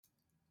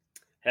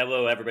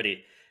Hello,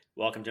 everybody.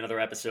 Welcome to another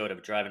episode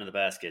of Driving to the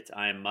Basket.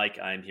 I am Mike.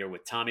 I am here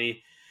with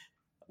Tommy.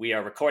 We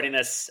are recording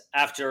this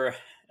after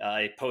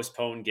a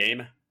postponed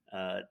game,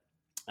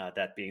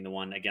 that being the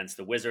one against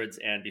the Wizards,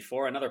 and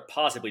before another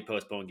possibly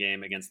postponed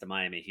game against the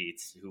Miami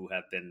Heat, who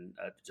have been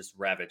just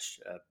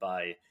ravaged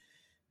by,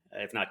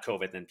 if not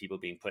COVID, then people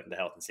being put into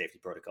health and safety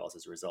protocols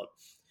as a result.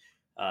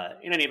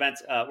 In any event,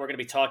 we're going to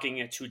be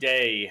talking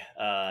today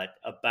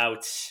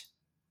about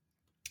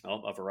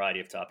a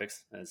variety of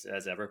topics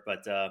as ever,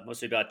 but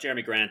mostly about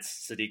Jeremy Grant,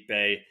 Saddiq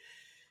Bey,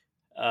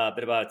 a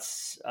bit about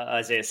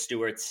Isaiah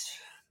Stewart,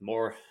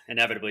 more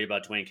inevitably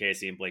about Dwayne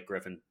Casey and Blake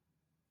Griffin.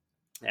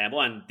 And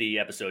we'll end the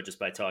episode just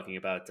by talking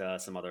about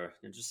some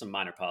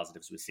minor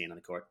positives we've seen on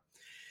the court.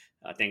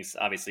 Things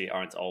obviously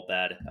aren't all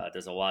bad.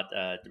 There's a lot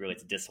really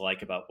to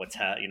dislike about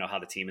how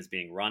the team is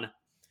being run,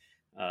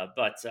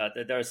 but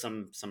there are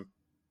some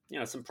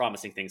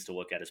promising things to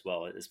look at as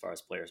well as far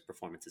as players'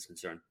 performance is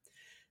concerned.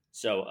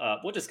 So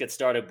we'll just get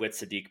started with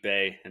Saddiq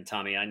Bey. And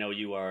Tommy, I know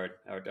you are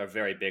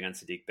very big on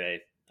Saddiq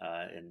Bey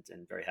and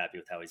very happy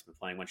with how he's been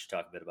playing. Why don't you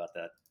talk a bit about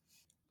that?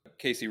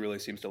 Casey really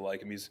seems to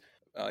like him.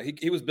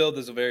 He was billed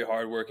as a very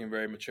hardworking,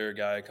 very mature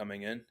guy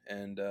coming in,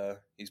 and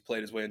he's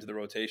played his way into the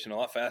rotation a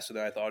lot faster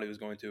than I thought he was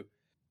going to.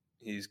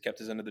 He's kept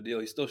his end of the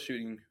deal. He's still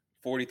shooting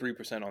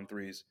 43% on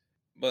threes.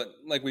 But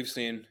like we've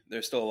seen,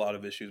 there's still a lot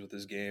of issues with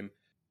his game.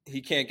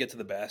 He can't get to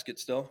the basket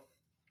still.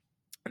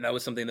 And that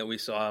was something that we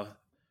saw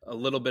a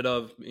little bit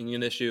of being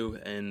an issue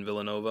in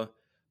Villanova,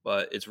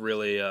 but it's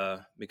really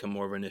become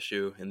more of an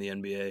issue in the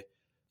NBA.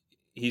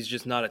 He's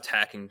just not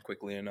attacking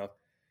quickly enough.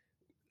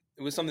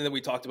 It was something that we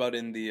talked about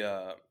in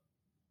the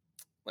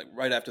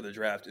right after the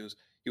draft. It was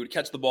he would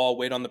catch the ball,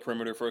 wait on the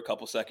perimeter for a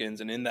couple seconds,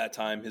 and in that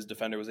time, his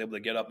defender was able to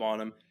get up on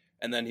him,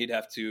 and then he'd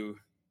have to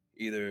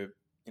either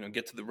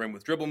get to the rim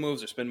with dribble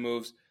moves or spin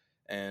moves.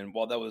 And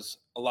while that was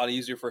a lot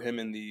easier for him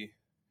in the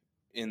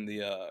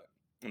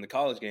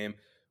college game,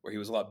 where he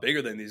was a lot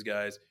bigger than these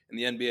guys, in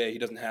the NBA, he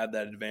doesn't have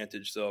that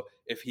advantage. So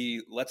if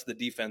he lets the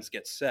defense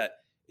get set,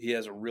 he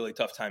has a really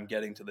tough time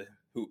getting to the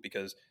hoop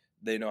because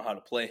they know how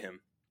to play him.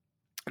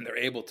 And they're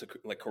able to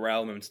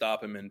corral him and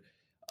stop him. And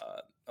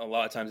a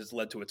lot of times it's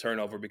led to a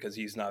turnover because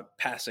he's not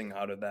passing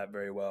out of that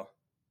very well.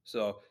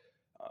 So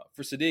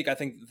for Saddiq, I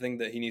think the thing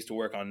that he needs to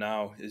work on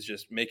now is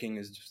just making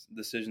his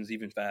decisions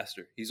even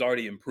faster. He's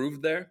already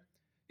improved there.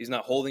 He's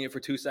not holding it for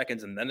 2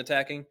 seconds and then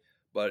attacking,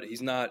 but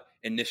he's not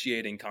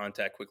initiating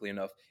contact quickly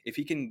enough. If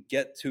he can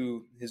get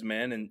to his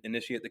man and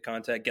initiate the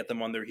contact, get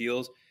them on their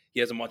heels, he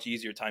has a much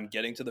easier time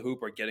getting to the hoop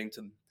or getting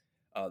to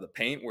the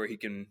paint where he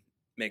can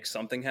make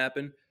something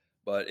happen.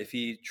 But if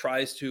he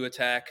tries to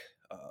attack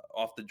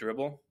off the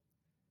dribble,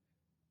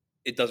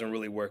 it doesn't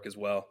really work as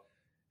well.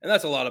 And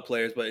that's a lot of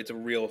players, but it's a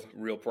real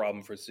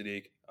problem for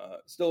Saddiq.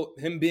 Still,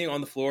 him being on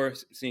the floor,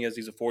 seeing as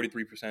he's a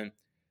 43%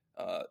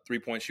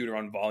 three-point shooter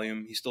on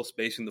volume, he's still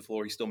spacing the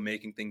floor. He's still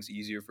making things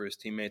easier for his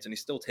teammates, and he's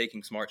still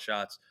taking smart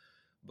shots.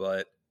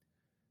 But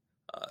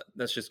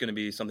that's just going to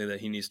be something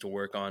that he needs to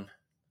work on.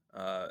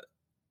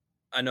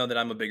 I know that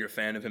I'm a bigger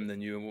fan of him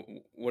than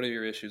you. What are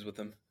your issues with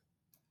him?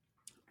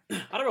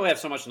 I don't really have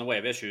so much in the way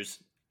of issues.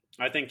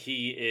 I think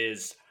he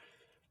is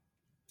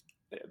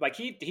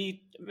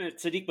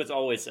Saddiq was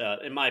always,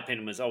 in my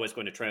opinion, was always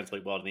going to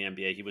translate well to the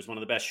NBA. He was one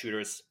of the best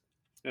shooters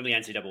in the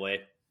NCAA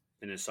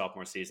in his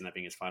sophomore season, that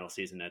being his final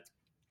season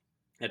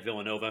at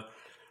Villanova.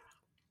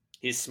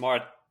 He's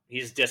smart.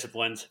 He's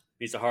disciplined.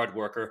 He's a hard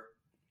worker.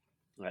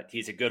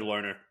 He's a good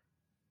learner.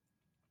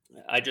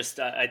 I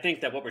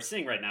think that what we're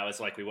seeing right now is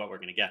likely what we're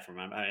going to get from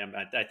him.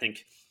 I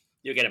think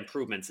you'll get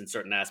improvements in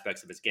certain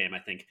aspects of his game. I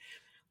think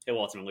he'll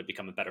ultimately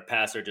become a better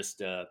passer.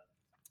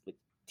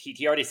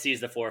 He already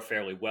sees the floor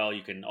fairly well.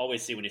 You can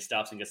always see when he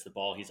stops and gets the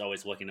ball, he's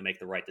always looking to make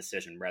the right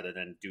decision rather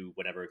than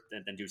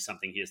do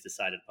something he has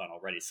decided upon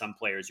already. Some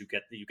players, you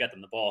get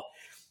them the ball,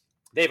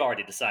 they've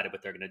already decided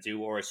what they're going to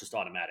do, or it's just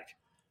automatic.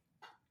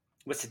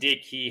 With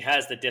Saddiq, he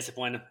has the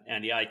discipline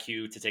and the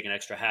IQ to take an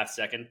extra half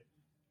second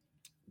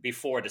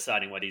before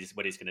deciding what he's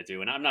going to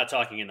do. And I'm not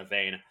talking in the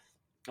vein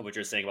of what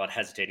you're saying about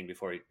hesitating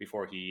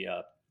before he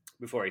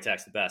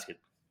attacks the basket.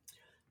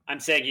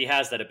 I'm saying he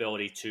has that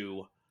ability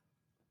to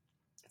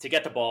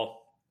get the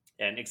ball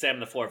and examine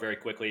the floor very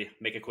quickly,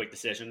 make a quick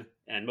decision,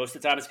 and most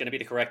of the time it's going to be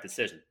the correct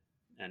decision,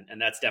 and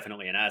that's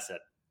definitely an asset.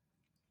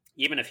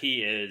 Even if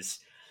he is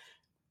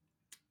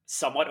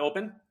somewhat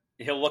open,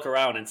 he'll look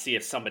around and see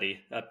if somebody,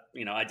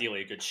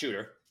 ideally a good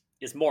shooter,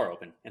 is more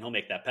open, and he'll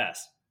make that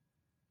pass.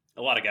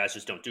 A lot of guys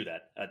just don't do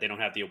that. They don't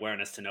have the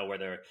awareness to know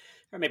where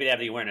or maybe they have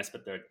the awareness,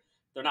 but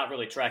they're not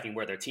really tracking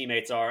where their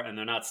teammates are, and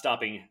they're not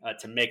stopping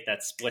to make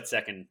that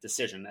split-second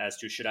decision as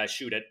to should I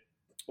shoot it,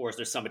 or is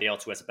there somebody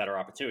else who has a better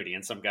opportunity?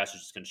 And some guys are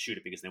just going to shoot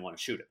it because they want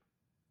to shoot it.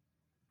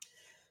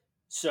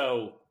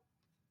 So,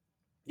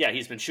 yeah,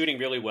 he's been shooting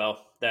really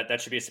well.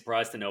 That should be a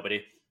surprise to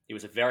nobody. He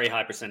was a very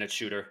high percentage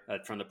shooter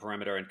from the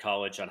perimeter in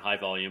college on high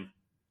volume.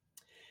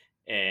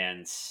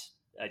 And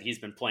he's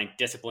been playing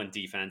disciplined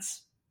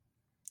defense.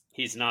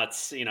 He's not,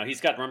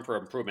 he's got room for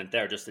improvement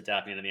there, just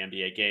adapting to the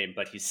NBA game,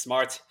 but he's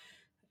smart.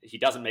 He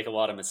doesn't make a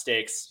lot of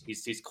mistakes.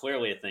 He's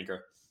clearly a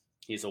thinker.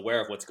 He's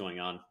aware of what's going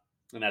on,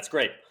 and that's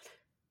great.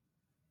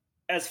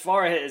 As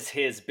far as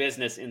his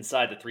business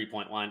inside the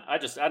 3-point line, I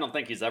don't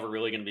think he's ever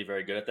really going to be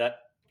very good at that.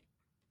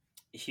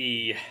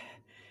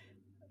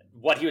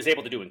 What he was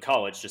able to do in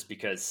college, just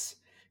because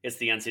it's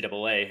the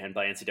NCAA, and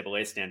by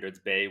NCAA standards,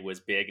 Bey was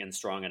big and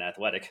strong and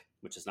athletic,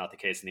 which is not the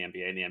case in the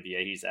NBA. In the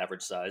NBA, he's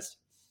average sized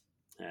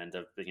and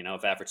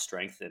of average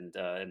strength,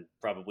 and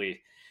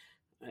probably,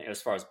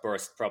 as far as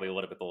burst, probably a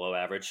little bit below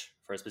average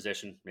for his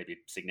position, maybe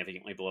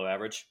significantly below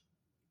average.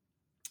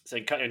 So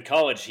in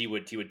college, he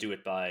would do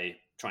it by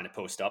trying to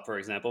post up, for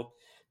example.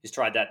 He's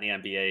tried that in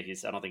the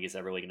NBA. I don't think he's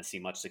ever really going to see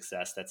much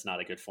success. That's not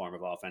a good form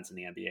of offense in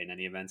the NBA in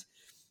any event.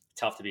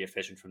 Tough to be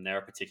efficient from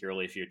there,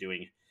 particularly if you're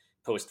doing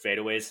post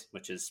fadeaways,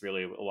 which is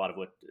really a lot of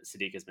what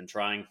Saddiq has been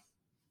trying.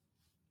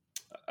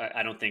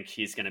 I don't think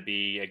he's going to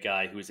be a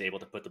guy who's able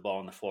to put the ball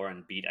on the floor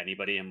and beat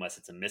anybody unless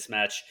it's a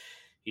mismatch.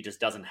 He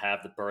just doesn't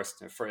have the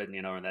burst, in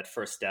that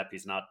first step.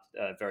 He's not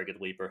a very good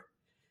leaper.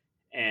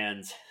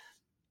 And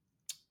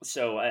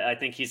so I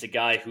think he's a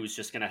guy who's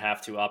just going to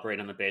have to operate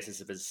on the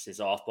basis of his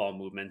off-ball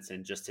movements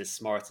and just his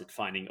smarts at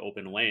finding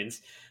open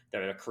lanes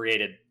that are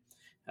created,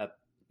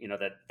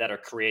 that are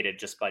created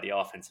just by the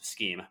offensive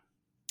scheme.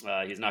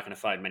 He's not going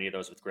to find many of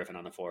those with Griffin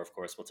on the floor, of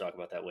course. We'll talk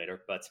about that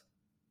later. But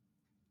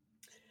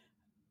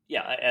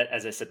yeah,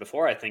 as I said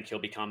before, I think he'll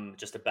become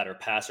just a better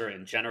passer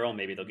in general.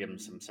 Maybe they'll give him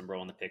some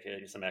role in the pick,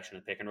 some action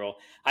in the pick and roll.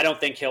 I don't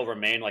think he'll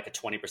remain like a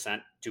 20%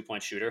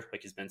 2-point shooter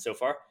like he's been so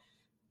far.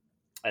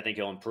 I think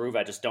he'll improve.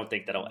 I just don't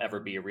think that'll ever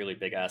be a really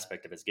big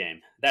aspect of his game.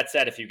 That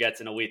said, if you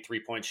get an elite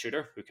 3-point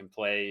shooter who can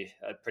play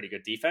a pretty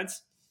good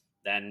defense,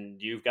 then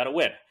you've got to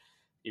win.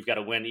 You've got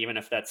to win, even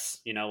if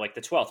that's, like the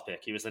 12th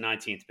pick. He was the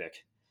 19th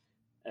pick.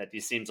 He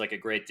seems like a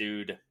great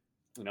dude,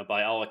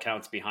 by all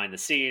accounts behind the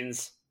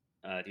scenes.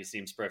 He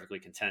seems perfectly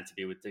content to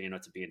be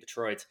to be in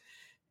Detroit,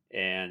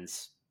 and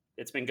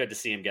it's been good to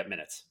see him get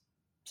minutes.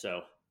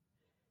 So,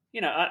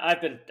 I've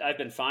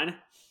been fine.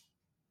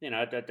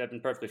 I've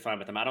been perfectly fine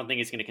with him. I don't think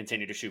he's going to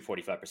continue to shoot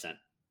 45%.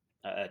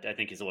 I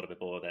think he's a little bit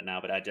below that now,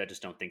 but I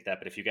just don't think that.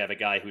 But if you have a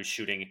guy who's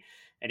shooting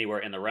anywhere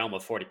in the realm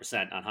of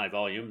 40% on high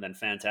volume, then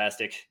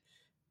fantastic.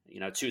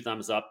 2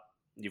 thumbs up.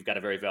 You've got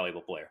a very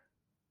valuable player.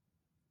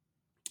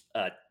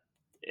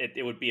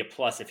 It would be a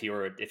plus if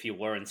he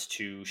learns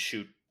to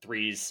shoot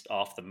threes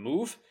off the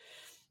move.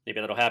 Maybe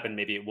that'll happen.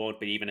 Maybe it won't.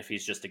 But even if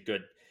he's just a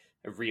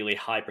really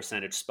high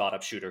percentage spot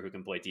up shooter who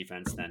can play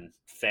defense, then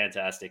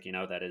fantastic.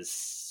 That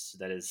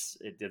is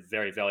a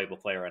very valuable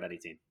player on any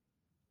team.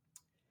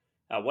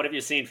 What have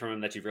you seen from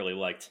him that you've really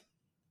liked?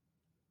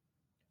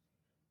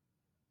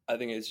 I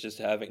think it's just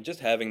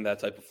having that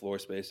type of floor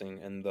spacing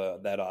and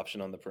that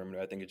option on the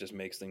perimeter. I think it just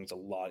makes things a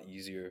lot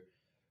easier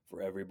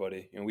for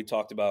everybody. We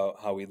talked about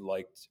how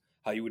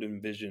you would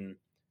envision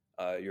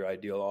your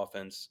ideal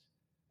offense,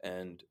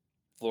 and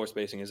floor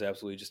spacing is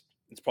absolutely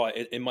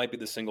it might be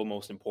the single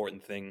most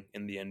important thing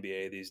in the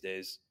NBA these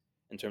days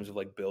in terms of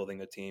like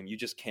building a team. You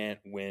just can't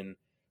win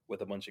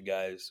with a bunch of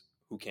guys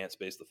who can't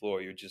space the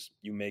floor.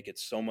 You make it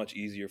so much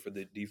easier for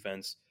the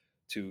defense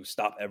to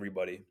stop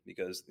everybody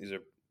because these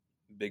are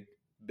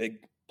big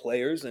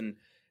players and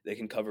they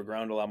can cover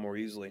ground a lot more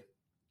easily.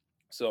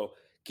 So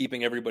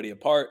keeping everybody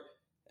apart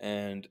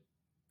and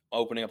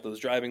opening up those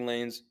driving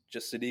lanes,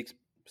 just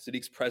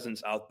Saddiq's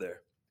presence out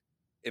there,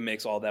 it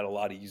makes all that a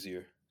lot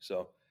easier.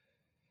 So,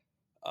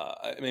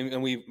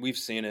 and we've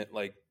seen it.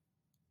 Like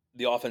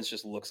the offense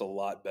just looks a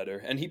lot better,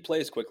 and he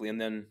plays quickly. And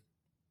then,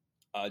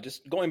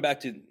 just going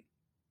back to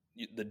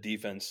the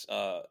defense,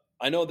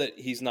 I know that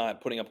he's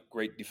not putting up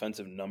great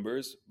defensive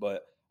numbers,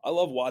 but I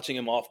love watching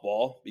him off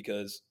ball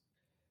because,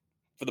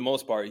 for the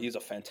most part, he's a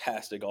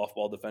fantastic off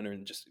ball defender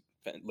and just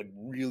like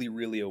really,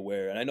 really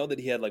aware. And I know that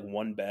he had like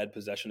one bad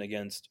possession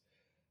against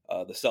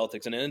the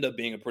Celtics, and it ended up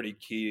being a pretty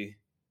key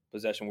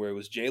possession where it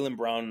was Jaylen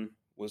Brown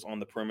was on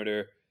the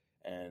perimeter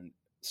and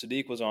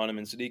Saddiq was on him,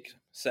 and Saddiq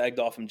sagged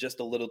off him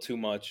just a little too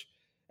much,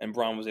 and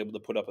Brown was able to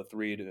put up a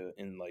 3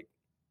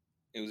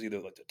 it was either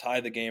like to tie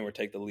the game or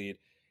take the lead.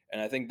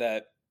 And I think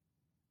that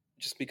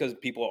just because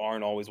people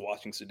aren't always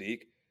watching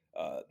Saddiq,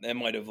 that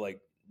might have like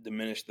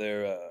diminished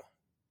their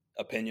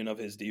opinion of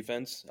his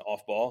defense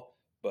off ball.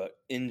 But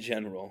in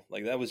general,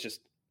 like that was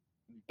just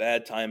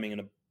bad timing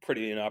and a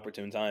pretty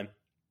inopportune time.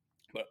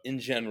 But in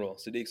general,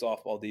 Saddiq's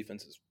off-ball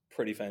defense is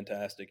pretty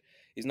fantastic.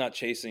 He's not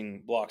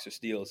chasing blocks or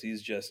steals.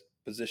 He's just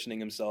positioning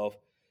himself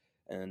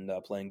and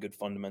playing good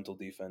fundamental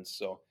defense.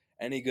 So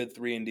any good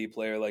 3-and-D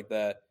player like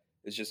that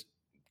is just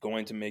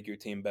going to make your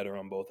team better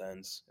on both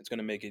ends. It's going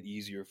to make it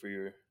easier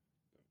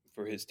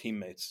for his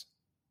teammates.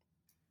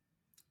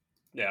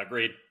 Yeah,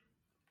 agreed.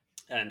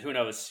 And who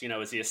knows?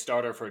 Is he a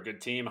starter for a good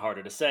team?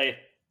 Harder to say.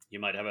 You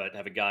might have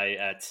a guy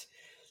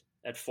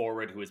at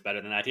forward who is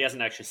better than that. He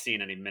hasn't actually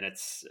seen any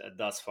minutes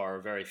thus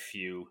far, very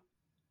few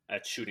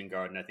at shooting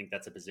guard, and I think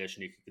that's a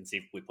position you can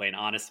conceivably play. And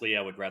honestly,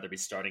 I would rather be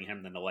starting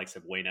him than the likes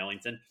of Wayne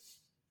Ellington.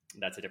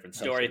 That's a different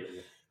story.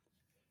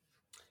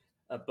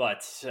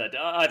 But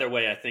either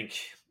way, I think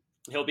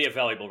he'll be a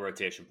valuable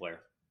rotation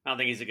player. I don't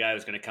think he's a guy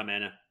who's going to come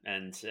in,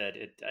 and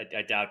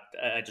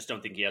I just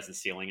don't think he has the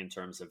ceiling in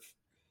terms of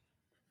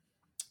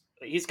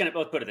he's going to,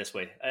 let's put it this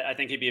way. I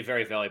think he'd be a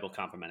very valuable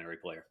complementary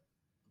player.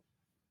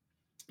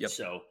 Yep.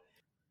 So,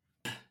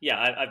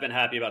 yeah, I've been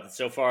happy about it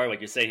so far.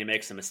 Like you say, he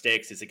makes some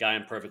mistakes. He's a guy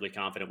I'm perfectly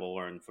confident will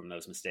learn from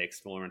those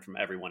mistakes. We'll learn from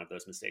every one of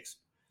those mistakes.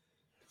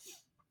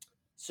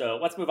 So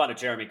let's move on to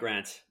Jeremy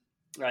Grant.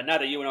 Now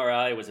that you and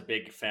I was a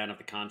big fan of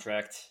the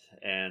contract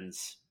and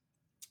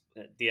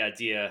the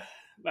idea.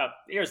 Well,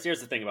 here's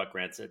the thing about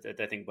Grant.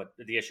 I think what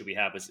the issue we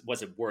have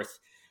was it worth,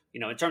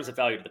 in terms of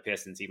value to the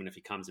Pistons, even if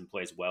he comes and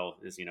plays well,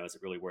 is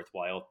it really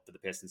worthwhile for the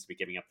Pistons to be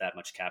giving up that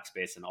much cap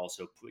space, and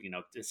also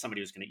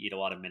somebody who's going to eat a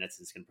lot of minutes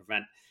is going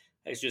to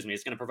it's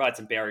going to provide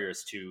some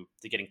barriers to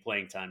getting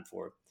playing time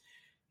for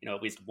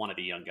at least one of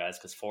the young guys,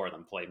 because 4 of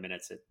them play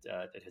minutes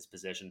at his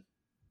position,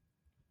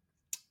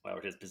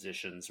 or his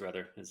positions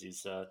rather, as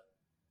he's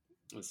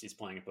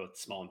playing at both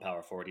small and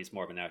power forward. He's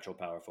more of a natural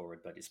power forward,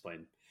 but he's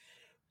playing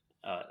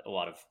a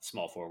lot of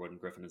small forward, and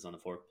Griffin is on the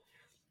floor.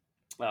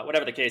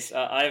 Whatever the case,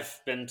 I've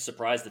been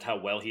surprised at how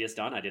well he has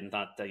done. I didn't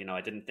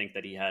think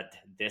that he had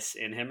this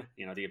in him.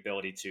 The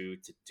ability to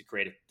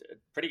create a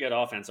pretty good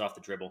offense off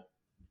the dribble,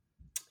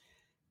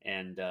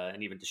 and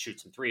even to shoot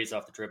some threes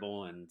off the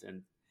dribble,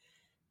 and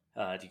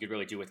he could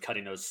really do with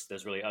cutting those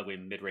really ugly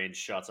mid-range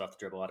shots off the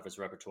dribble out of his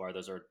repertoire.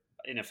 Those are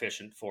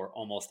inefficient for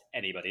almost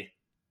anybody.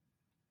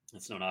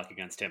 It's no knock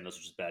against him. Those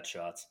are just bad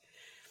shots.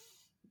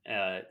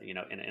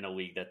 In a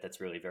league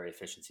that's really very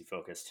efficiency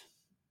focused.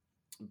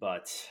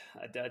 But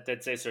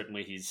I'd say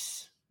certainly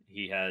he's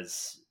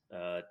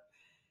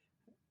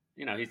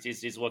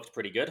looked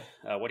pretty good.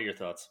 What are your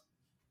thoughts?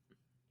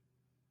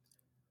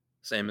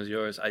 Same as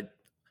yours.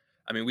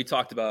 I mean, we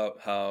talked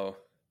about how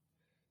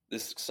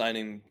this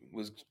signing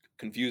was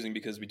confusing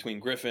because between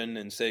Griffin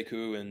and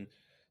Sekou and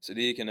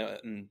Sadiq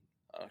and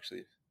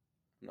actually,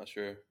 I'm not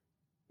sure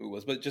who it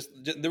was, but just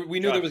we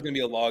knew there was going to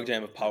be a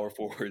logjam of power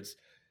forwards.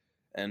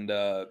 And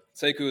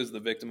Sekou is the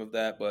victim of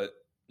that, but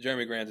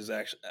Jeremy Grant has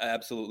actually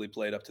absolutely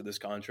played up to this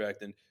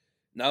contract. And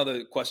now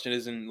the question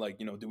isn't like,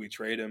 do we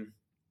trade him?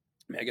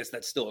 I mean, I guess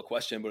that's still a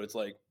question, but it's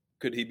like,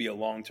 could he be a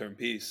long-term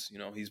piece?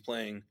 He's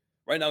playing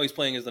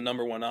as the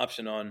number 1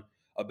 option on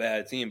a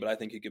bad team, but I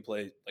think he could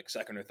play like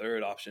second or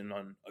third option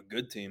on a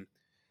good team.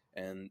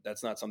 And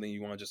that's not something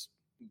you want to just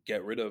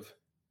get rid of.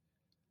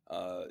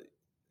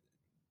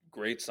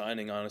 Great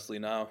signing, honestly,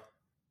 now.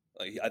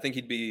 Like, I think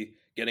he'd be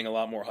getting a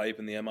lot more hype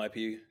in the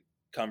MIP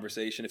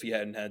conversation if he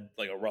hadn't had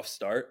like a rough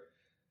start,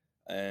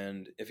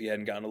 and if he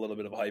hadn't gotten a little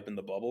bit of hype in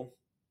the bubble,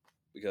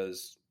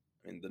 because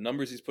the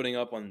numbers he's putting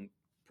up on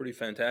pretty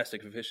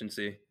fantastic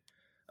efficiency,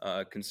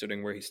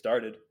 considering where he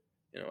started.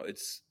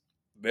 It's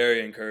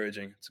very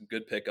encouraging. It's a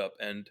good pickup,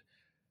 and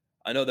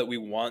I know that we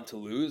want to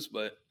lose,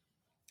 but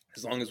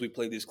as long as we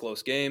play these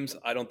close games,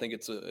 I don't think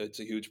it's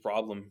a huge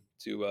problem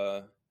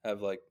to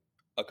have like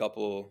a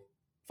couple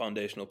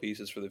foundational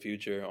pieces for the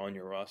future on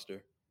your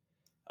roster.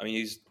 I mean,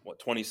 he's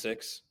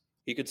 26.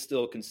 He could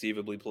still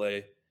conceivably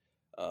play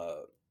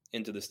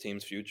into this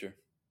team's future.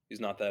 He's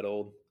not that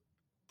old.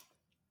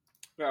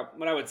 Well,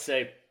 what I would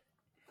say,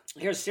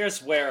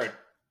 here's where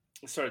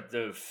sort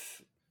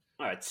of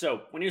all right.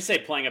 So when you say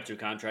playing up to a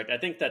contract, I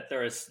think that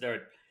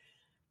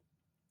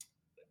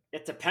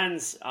it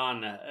depends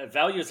on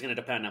value is going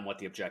to depend on what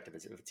the objective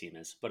of a team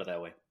is. Put it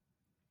that way.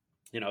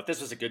 If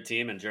this was a good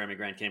team and Jeremy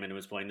Grant came in and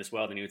was playing this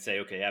well, then you would say,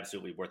 okay,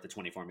 absolutely worth the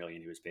 $24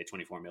 million. He was paid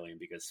 $24 million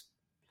because,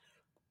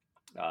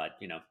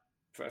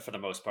 for the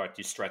most part,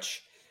 you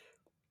stretch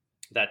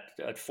that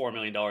 $4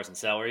 million in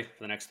salary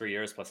for the next 3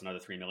 years, plus another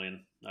 $3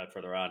 million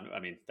further on. I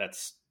mean,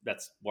 that's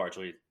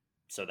largely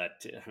so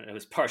that it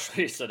was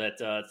partially so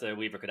that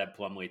Weaver could have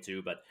Plumlee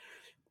too. But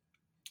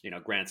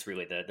Grant's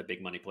really the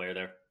big money player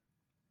there.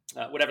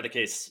 Whatever the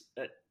case,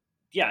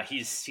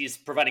 he's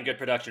providing good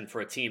production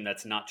for a team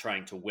that's not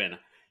trying to win.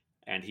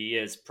 And he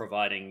is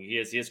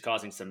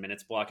causing some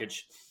minutes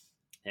blockage,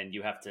 and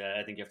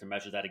I think you have to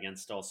measure that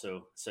against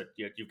also. So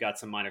you've got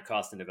some minor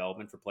cost in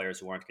development for players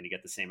who aren't going to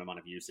get the same amount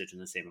of usage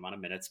and the same amount of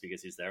minutes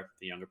because he's there,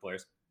 the younger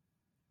players.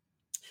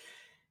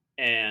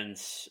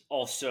 And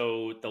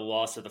also the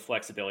loss of the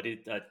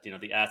flexibility,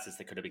 the assets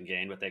that could have been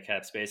gained with that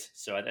cap space.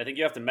 So I think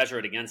you have to measure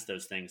it against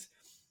those things.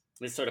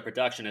 This sort of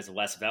production is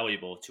less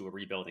valuable to a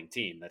rebuilding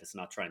team that is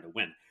not trying to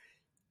win,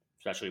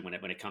 especially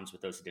when it comes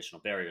with those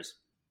additional barriers.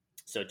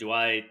 So do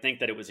I think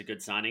that it was a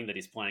good signing that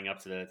he's playing up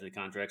to the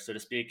contract, so to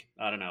speak?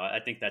 I don't know. I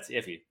think that's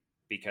iffy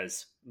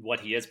because what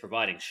he is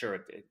providing,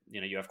 sure,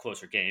 you have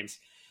closer games.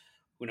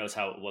 Who knows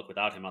how it will look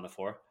without him on the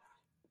floor?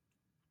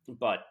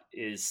 But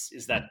is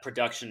that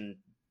production,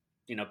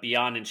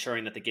 beyond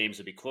ensuring that the games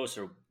will be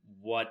closer,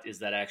 what is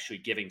that actually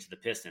giving to the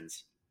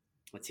Pistons?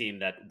 A team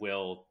that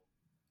will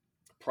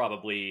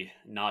probably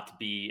not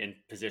be in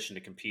position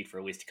to compete for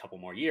at least a couple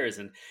more years.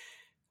 And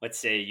let's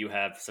say you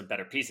have some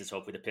better pieces.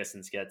 Hopefully the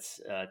Pistons get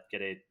a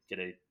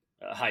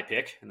high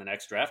pick in the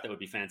next draft. That would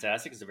be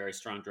fantastic. It's a very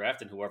strong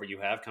draft, and whoever you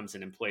have comes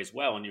in and plays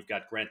well, and you've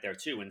got Grant there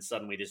too, and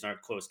suddenly these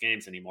aren't close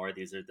games anymore.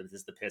 This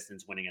is the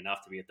Pistons winning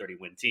enough to be a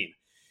 30-win team.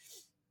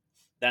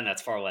 Then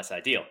that's far less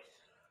ideal.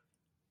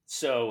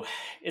 So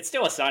it's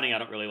still a signing I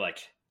don't really like.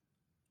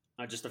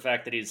 Just the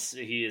fact that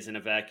he is in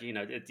a vacuum.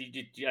 I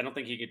don't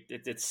think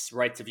it's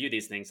right to view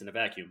these things in a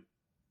vacuum.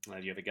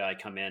 You have a guy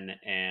come in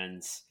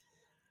and,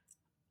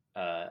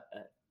 uh,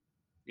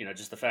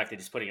 just the fact that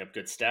he's putting up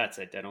good stats.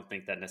 I don't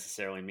think that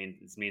necessarily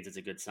means it's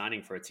a good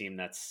signing for a team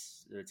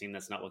that's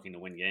not looking to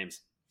win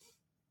games.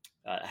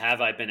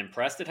 Have I been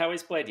impressed at how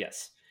he's played?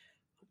 Yes.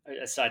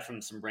 Aside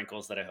from some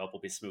wrinkles that I hope will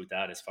be smoothed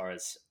out, as far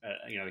as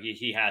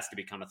he has to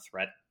become a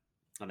threat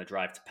on the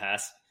drive to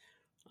pass.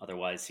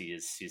 Otherwise,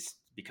 he's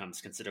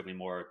becomes considerably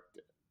more,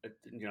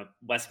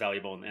 less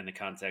valuable in the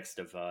context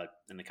of an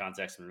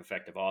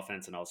effective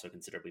offense, and also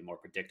considerably more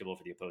predictable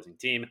for the opposing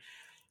team.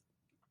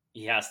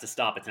 He has to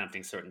stop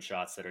attempting certain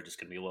shots that are just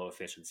going to be low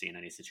efficiency in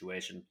any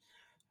situation,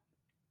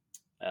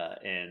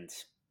 and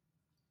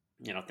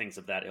things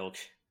of that ilk.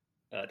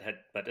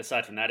 But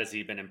aside from that, has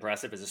he been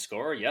impressive as a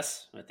scorer?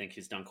 Yes, I think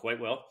he's done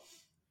quite well.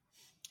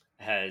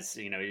 And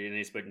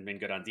he's been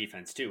good on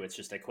defense too. It's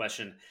just a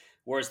question: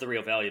 where's the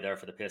real value there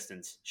for the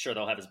Pistons? Sure,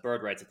 they'll have his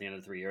bird rights at the end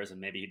of the 3 years,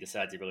 and maybe he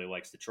decides he really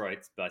likes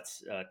Detroit. But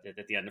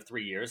at the end of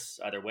 3 years,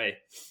 either way,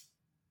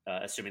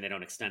 assuming they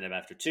don't extend him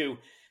after 2,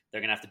 they're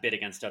going to have to bid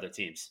against other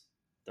teams.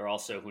 They're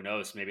also, who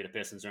knows, maybe the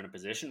Pistons are in a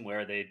position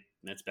where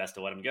it's best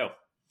to let him go.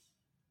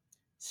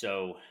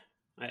 So,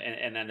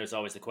 and then there's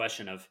always the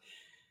question of,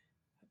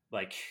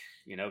 how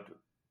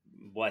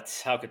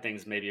could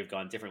things maybe have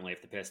gone differently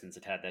if the Pistons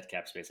had that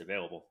cap space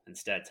available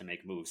instead to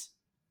make moves?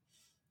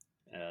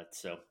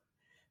 So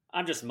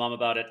I'm just mum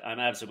about it. I'm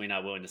absolutely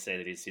not willing to say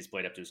that he's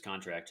played up to his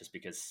contract, just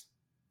because,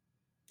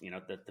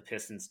 the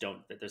Pistons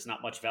there's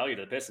not much value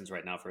to the Pistons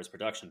right now for his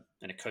production,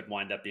 and it could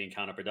wind up being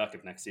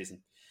counterproductive next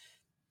season.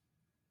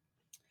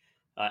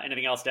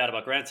 Anything else to add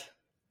about Grant?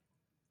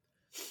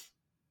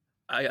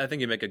 I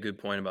think you make a good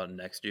point about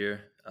next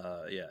year.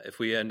 If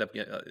we end up,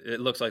 it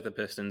looks like the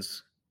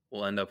Pistons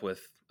will end up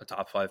with a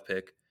top 5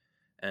 pick,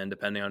 and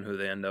depending on who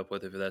they end up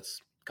with, if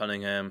that's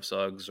Cunningham,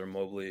 Suggs, or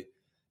Mobley,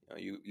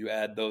 you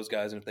add those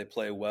guys, and if they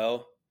play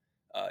well,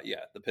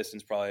 the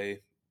Pistons probably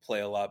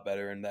play a lot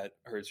better, and that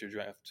hurts your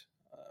draft.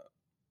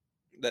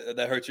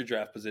 That hurts your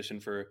draft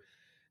position for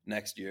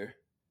next year.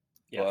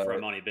 Yeah, for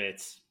Emoni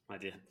Bates,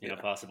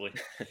 possibly.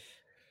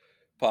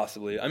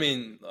 Possibly. I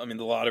mean,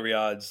 the lottery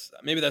odds,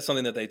 maybe that's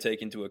something that they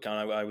take into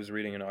account. I was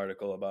reading an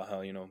article about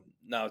how,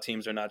 now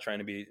teams are not trying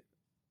to be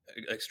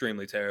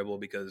extremely terrible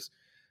because,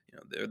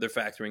 they're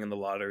factoring in the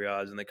lottery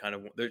odds, and they kind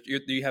of,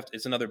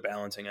 it's another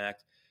balancing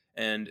act.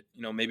 And,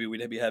 maybe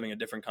we'd be having a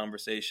different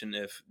conversation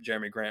if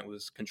Jeremy Grant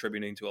was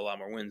contributing to a lot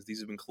more wins. These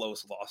have been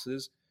close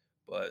losses,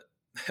 but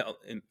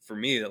for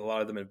me, a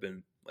lot of them have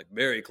been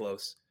very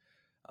close.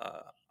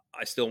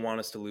 I still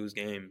want us to lose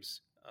games.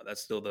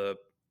 That's still the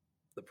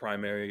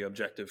primary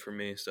objective for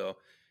me. So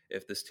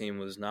if this team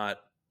was not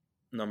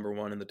number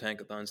 1 in the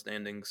Tankathon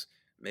standings,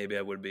 maybe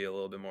I would be a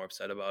little bit more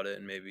upset about it,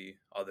 and maybe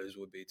others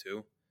would be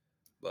too.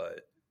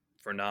 But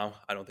for now,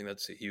 I don't think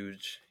that's a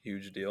huge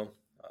deal.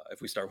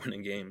 If we start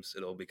winning games,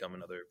 it'll become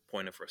another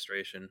point of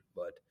frustration.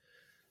 But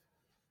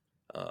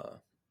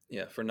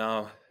for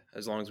now,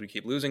 as long as we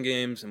keep losing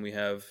games and we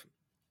have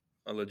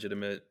a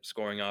legitimate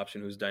scoring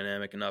option who's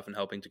dynamic enough and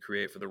helping to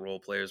create for the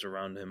role players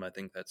around him, I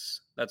think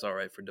that's all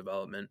right for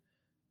development.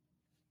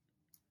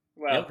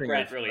 Well,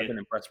 Grant I've been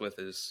impressed with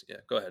is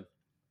go ahead.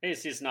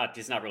 He's not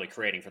really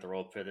creating for the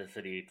role for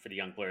the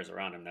young players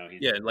around him though.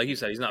 Like you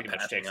said, he's not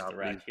passing out.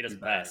 He doesn't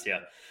pass.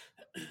 Yeah,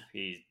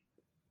 he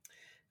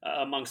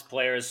amongst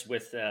players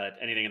with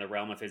anything in the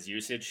realm of his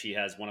usage, he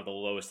has one of the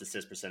lowest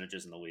assist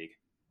percentages in the league.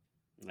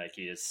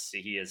 He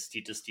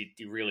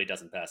really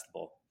doesn't pass the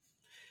ball.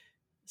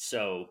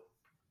 So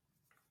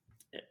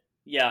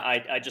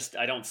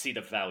I don't see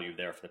the value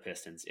there for the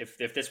Pistons.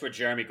 If this were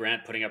Jeremy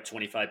Grant putting up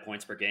 25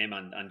 points per game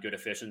on good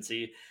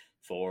efficiency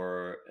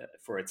for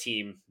a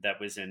team that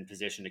was in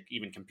position to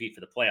even compete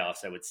for the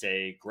playoffs, I would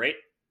say great.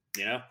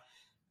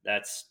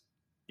 That's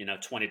 $20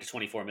 to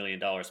 $24 million.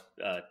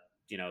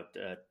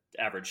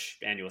 Average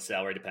annual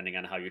salary, depending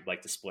on how you'd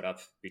like to split up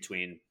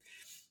between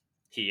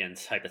he and,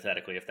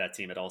 hypothetically, if that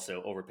team had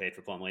also overpaid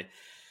for Plumlee.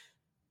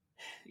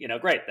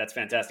 Great. That's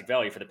fantastic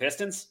value for the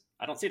Pistons.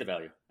 I don't see the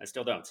value. I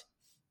still don't.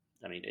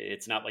 I mean,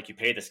 it's not like you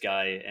pay this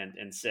guy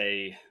and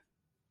say,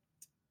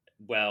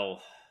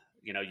 well,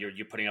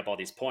 you're putting up all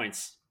these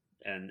points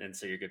and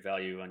so you're good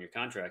value on your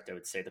contract. I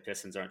would say the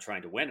Pistons aren't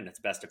trying to win, and it's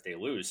best if they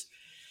lose.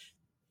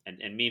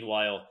 And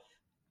meanwhile,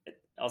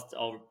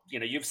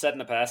 you've said in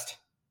the past,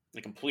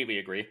 I completely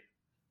agree,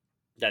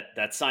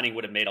 that signing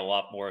would have made a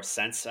lot more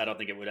sense. I don't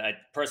think it would. I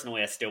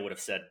still would have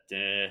said,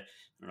 I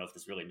don't know if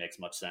this really makes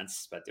much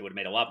sense, but it would have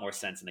made a lot more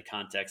sense in the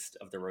context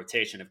of the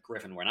rotation if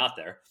Griffin were not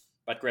there.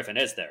 But Griffin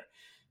is there.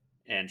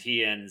 And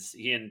he and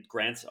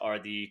Grant are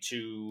the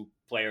 2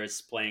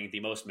 players playing the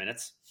most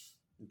minutes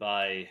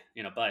by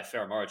a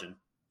fair margin.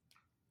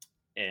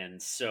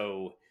 And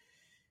so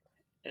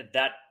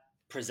that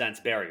presents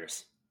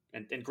barriers.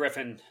 And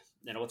Griffin,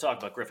 we'll talk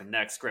about Griffin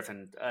next.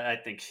 Griffin, I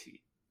think,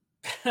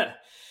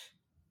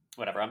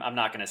 whatever. I'm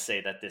not going to say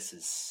that this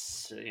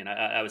is,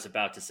 I was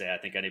about to say I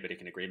think anybody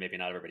can agree. Maybe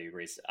not everybody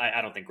agrees.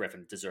 I don't think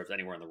Griffin deserves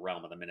anywhere in the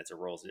realm of the minutes or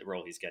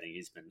role he's getting.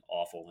 He's been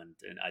awful, and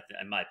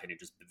in my opinion,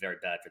 just very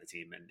bad for the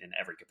team in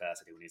every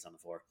capacity when he's on the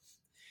floor.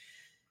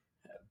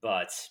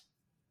 But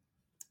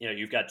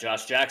you've got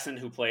Josh Jackson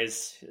who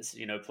plays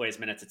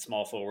minutes at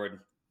small forward.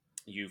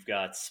 You've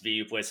got Svi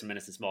who plays some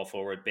minutes at small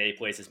forward. Bay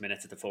plays his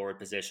minutes at the forward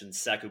position.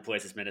 Sekou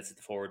plays his minutes at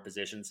the forward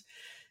positions.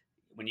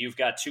 When you've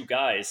got two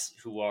guys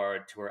who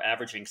are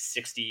averaging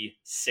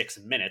 66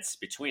 minutes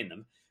between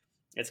them,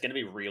 it's going to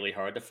be really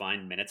hard to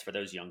find minutes for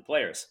those young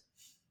players.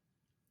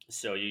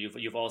 So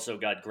you've also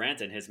got Grant,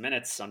 and his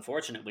minutes,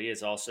 unfortunately,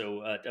 is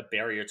also a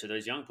barrier to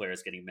those young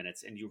players getting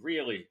minutes. And you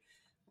really,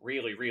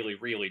 really, really,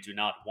 really do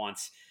not want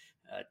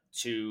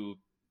to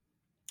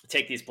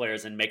take these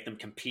players and make them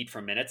compete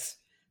for minutes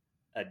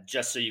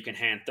just so you can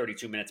hand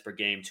 32 minutes per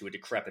game to a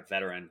decrepit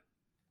veteran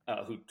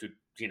who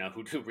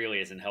really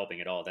isn't helping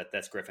at all.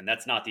 That's Griffin.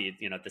 That's not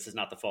this is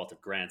not the fault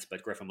of Grant,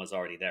 but Griffin was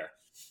already there,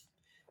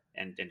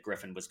 and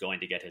Griffin was going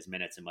to get his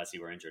minutes unless he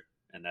were injured,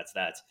 and that's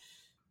that.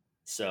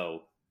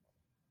 So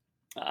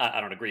I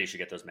don't agree he should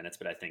get those minutes,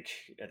 but I think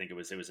it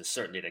was a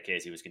certainty that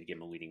Casey was going to give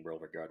him a leading role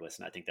regardless,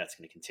 and I think that's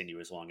going to continue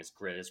as long as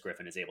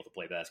Griffin is able to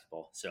play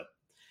basketball. So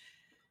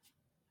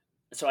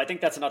I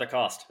think that's another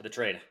cost for the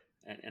trade,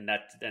 and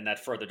that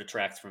further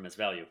detracts from his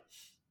value.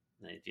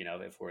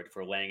 If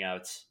we're laying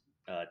out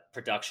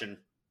production,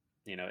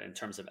 in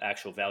terms of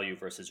actual value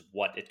versus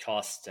what it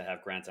costs to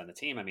have Grant on the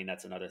team, I mean,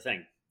 that's another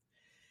thing.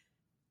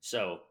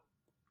 So,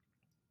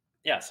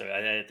 yeah, so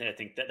I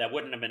think that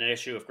wouldn't have been an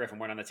issue if Griffin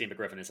weren't on the team, but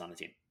Griffin is on the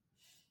team.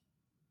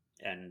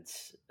 And,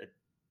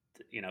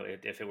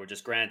 if it were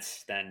just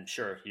Grant, then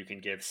sure, you can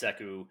give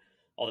Sekou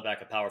all the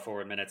backup power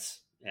forward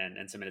minutes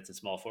and some minutes in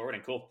small forward,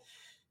 and cool.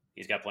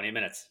 He's got plenty of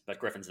minutes, but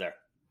Griffin's there.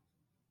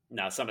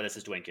 Now, some of this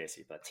is Dwayne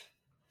Casey, but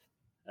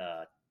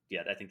I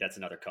think that's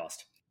another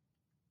cost.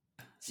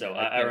 So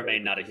I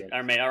remain not a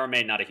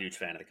huge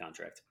fan of the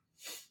contract.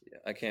 Yeah,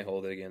 I can't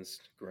hold it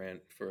against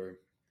Grant for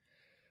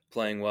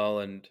playing well,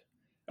 and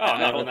I'm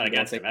not holding that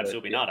against him.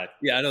 Absolutely not.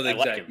 I know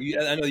exactly.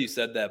 I know you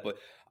said that, but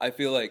I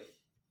feel like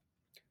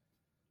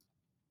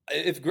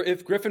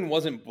if Griffin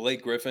wasn't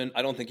Blake Griffin,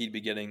 I don't think he'd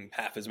be getting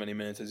half as many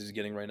minutes as he's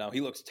getting right now.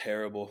 He looks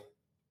terrible.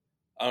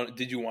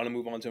 Did you want to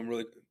move on to him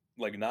really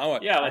like now?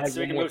 Yeah, we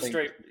can move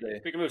straight.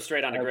 We can move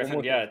straight on to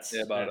Griffin. Yeah, it's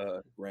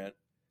about Grant.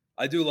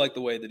 I do like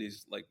the way that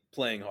he's like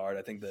playing hard.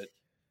 I think that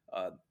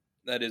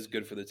that is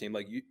good for the team.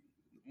 Like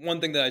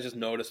one thing that I just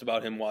noticed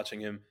about him watching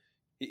him,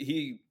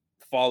 he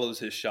follows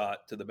his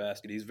shot to the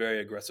basket. He's very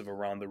aggressive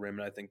around the rim,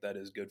 and I think that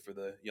is good for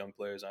the young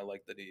players. I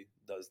like that he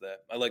does that.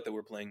 I like that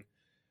we're playing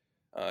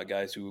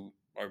guys who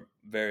are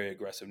very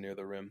aggressive near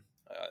the rim.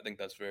 I think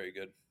that's very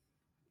good.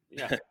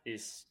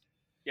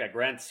 Yeah,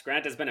 Grant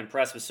has been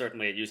impressive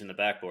certainly at using the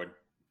backboard.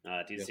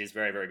 He's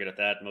very, very good at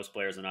that. Most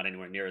players are not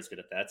anywhere near as good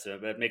at that, so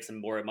it makes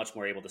him much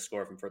more able to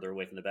score from further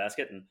away from the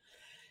basket. And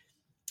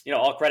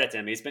all credit to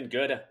him. He's been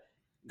good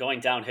going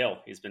downhill.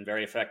 He's been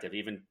very effective.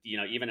 Even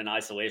in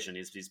isolation,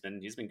 he's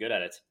been good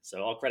at it.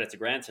 So all credit to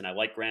Grant, and I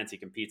like Grant. He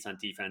competes on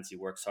defense. He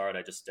works hard.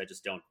 I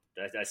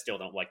still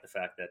don't like the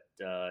fact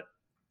that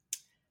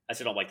I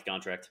still don't like the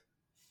contract,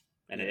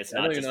 and it's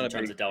not just in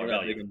terms of dollar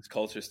value. Big in this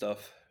culture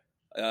stuff.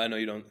 I know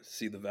you don't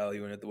see the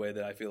value in it the way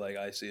that I feel like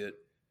I see it.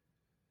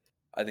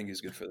 I think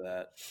he's good for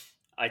that.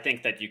 I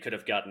think that you could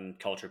have gotten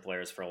culture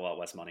players for a lot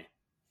less money.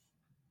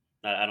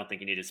 I don't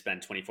think you need to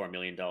spend $24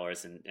 million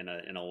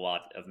in a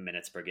lot of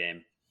minutes per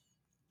game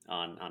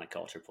on a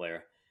culture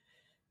player.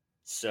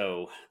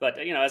 So, but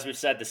as we've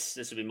said, this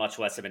would be much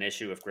less of an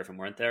issue if Griffin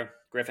weren't there.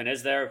 Griffin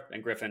is there,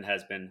 and Griffin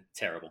has been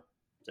terrible.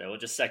 So we'll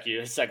just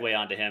segue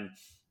on to him.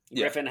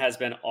 Yeah. Griffin has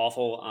been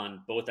awful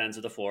on both ends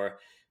of the floor.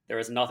 There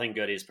is nothing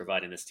good he's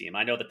providing this team.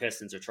 I know the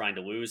Pistons are trying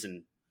to lose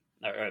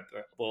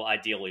will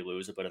ideally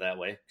lose, I'll put it that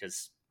way,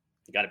 because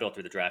you got to build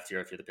through the draft here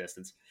if you're the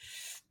Pistons.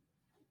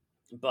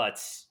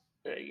 But,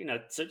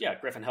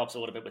 Griffin helps a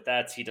little bit with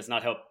that. He does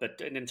not help,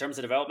 but in terms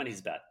of development,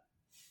 he's bad.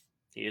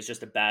 He is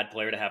just a bad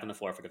player to have on the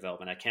floor for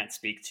development. I can't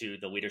speak to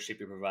the leadership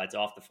he provides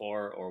off the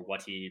floor or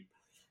what he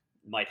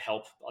might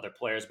help other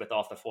players with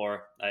off the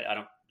floor. I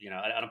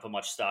don't put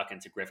much stock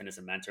into Griffin as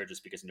a mentor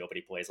just because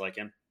nobody plays like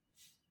him.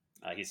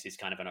 He's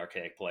kind of an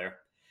archaic player.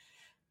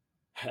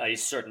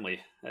 He's certainly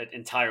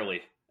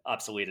entirely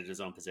obsolete at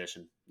his own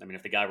position. I mean,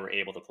 if the guy were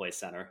able to play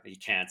center, he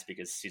can't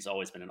because he's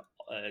always been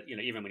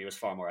even when he was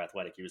far more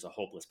athletic, he was a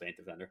hopeless paint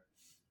defender.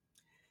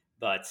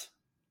 But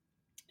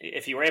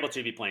if he were able to,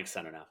 he'd be playing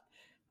center now.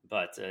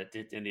 But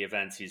in the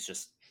events, he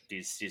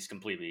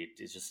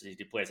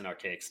plays an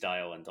archaic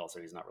style, and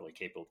also he's not really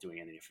capable of doing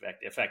anything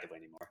effectively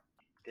anymore.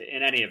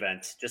 In any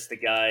event, just the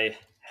guy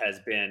has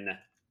been,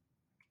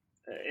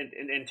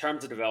 in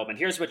terms of development,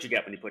 here's what you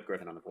get when you put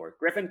Griffin on the board.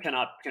 Griffin can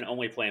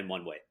only play in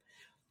one way.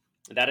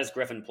 That is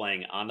Griffin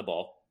playing on the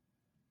ball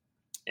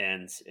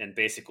and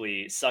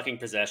basically sucking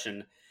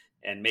possession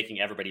and making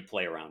everybody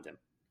play around him.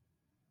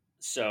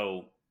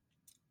 So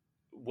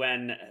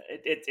when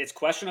it's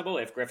questionable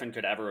if Griffin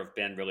could ever have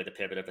been really the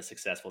pivot of a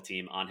successful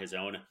team on his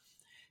own,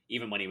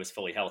 even when he was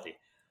fully healthy,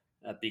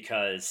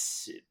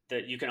 because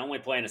you can only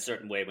play in a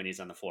certain way when he's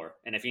on the floor.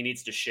 And if he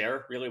needs to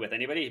share really with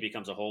anybody, he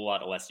becomes a whole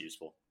lot less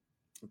useful.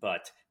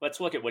 But let's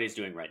look at what he's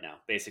doing right now.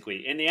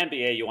 Basically, in the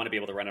NBA, you want to be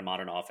able to run a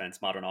modern offense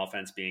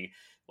being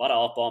a lot of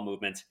off-ball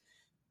movement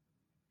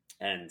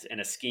and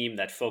in a scheme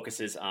that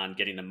focuses on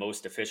getting the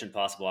most efficient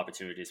possible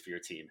opportunities for your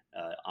team,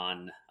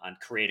 on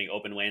creating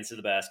open lanes to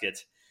the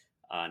basket,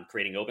 on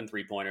creating open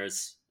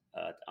three-pointers,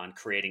 on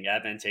creating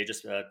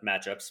advantageous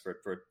matchups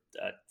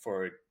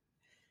for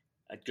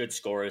good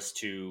scorers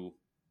to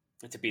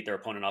beat their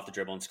opponent off the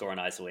dribble and score in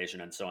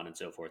isolation, and so on and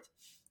so forth.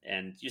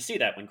 And you see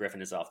that when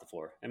Griffin is off the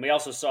floor. And we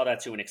also saw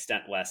that to an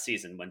extent last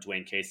season when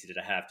Dwayne Casey did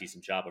a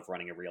half-decent job of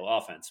running a real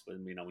offense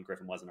when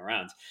Griffin wasn't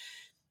around.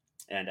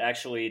 And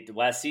actually,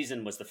 last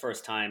season was the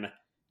first time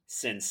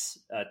since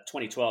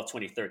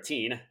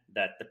 2012-2013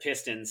 that the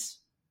Pistons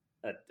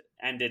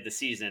ended the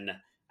season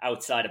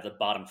outside of the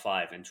bottom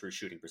 5 in true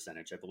shooting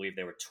percentage. I believe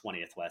they were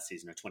 20th last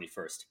season or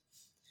 21st.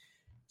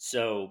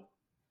 So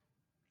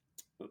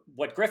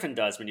what Griffin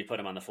does when you put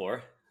him on the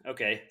floor,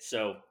 okay,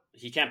 so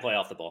he can't play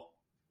off the ball.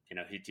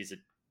 He's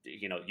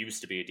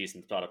used to be a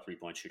decent thought-up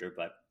three-point shooter,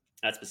 but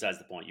that's besides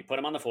the point. You put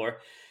him on the floor,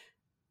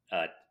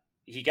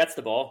 he gets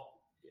the ball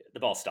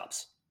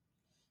stops.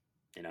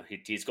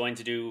 He's going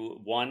to do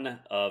one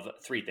of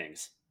three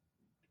things.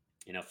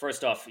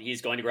 First off,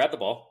 he's going to grab the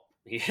ball.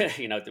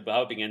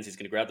 How it begins, he's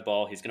going to grab the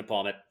ball, he's going to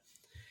palm it,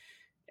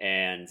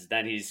 and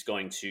then he's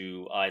going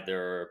to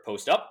either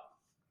post up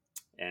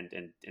and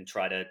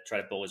try to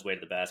bull his way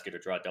to the basket or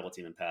draw a double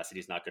team and pass it.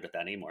 He's not good at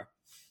that anymore.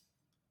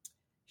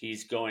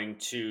 He's going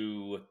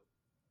to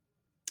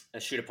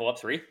shoot a pull-up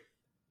three,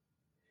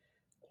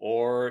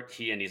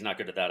 and he's not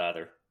good at that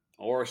either.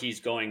 Or he's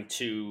going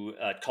to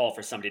call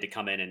for somebody to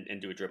come in and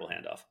do a dribble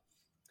handoff.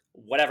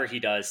 Whatever he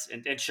does,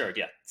 and sure,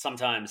 yeah,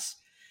 sometimes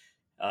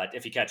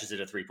if he catches it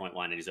at a three-point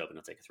line and he's open,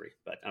 he'll take a three.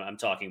 But I'm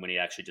talking when he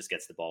actually just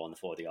gets the ball on the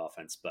floor of the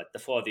offense. But the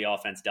floor of the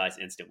offense dies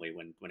instantly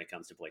when it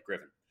comes to Blake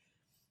Griffin.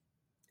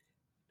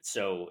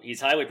 So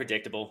he's highly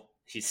predictable.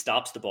 He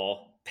stops the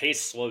ball. Pace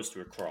slows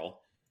to a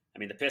crawl. I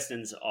mean, the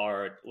Pistons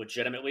are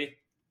legitimately,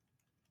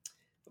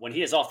 when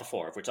he is off the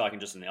floor, if we're talking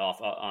just in the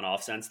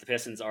on-off sense, the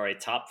Pistons are a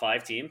top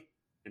 5 team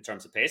in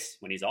terms of pace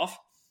when he's off.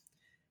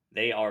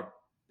 They are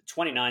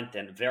 29th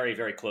and very,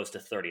 very close to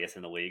 30th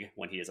in the league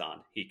when he is on.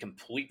 He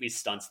completely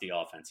stunts the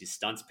offense. He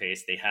stunts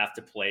pace. They have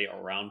to play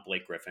around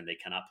Blake Griffin. They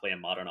cannot play a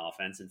modern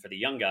offense. And for the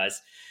young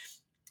guys,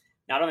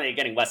 not only are they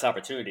getting less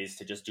opportunities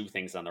to just do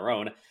things on their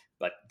own,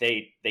 but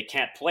they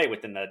can't play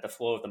within the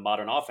flow of the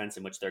modern offense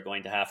in which they're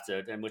going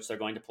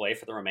to play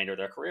for the remainder of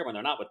their career when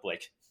they're not with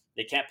Blake.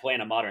 They can't play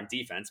in a modern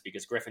defense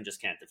because Griffin just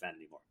can't defend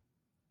anymore.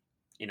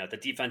 The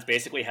defense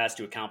basically has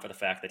to account for the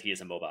fact that he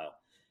is immobile.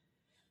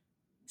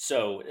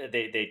 So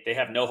they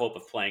have no hope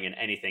of playing in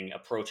anything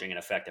approaching an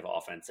effective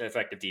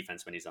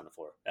defense when he's on the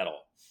floor at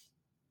all.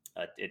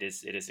 It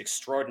is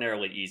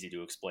extraordinarily easy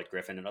to exploit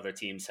Griffin, and other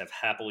teams have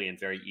happily and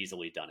very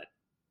easily done it.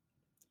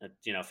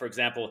 For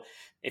example,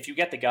 if you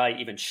get the guy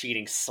even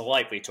cheating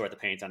slightly toward the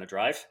paint on a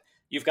drive,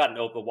 you've got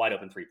a wide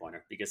open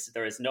three-pointer because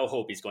there is no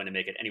hope he's going to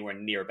make it anywhere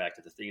near back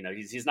to the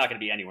he's not going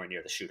to be anywhere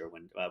near the shooter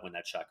when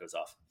that shot goes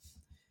off.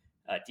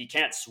 He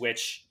can't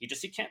switch. He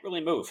can't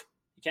really move.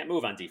 He can't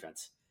move on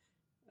defense.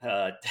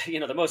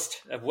 The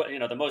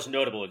most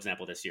notable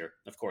example this year,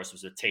 of course,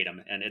 was with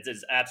Tatum, and it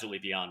is absolutely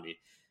beyond me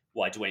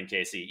why Dwayne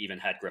Casey even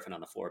had Griffin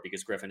on the floor,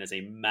 because Griffin is a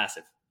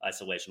massive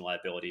isolation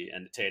liability,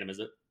 and Tatum is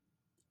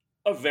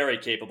a very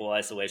capable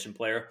isolation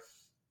player.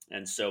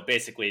 And so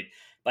basically,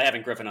 by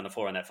having Griffin on the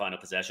floor in that final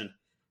possession,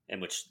 in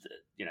which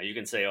you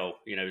can say,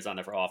 he was on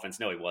there for offense.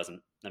 No, he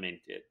wasn't. I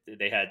mean,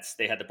 they had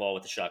the ball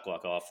with the shot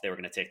clock off. They were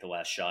going to take the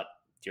last shot.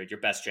 Your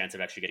best chance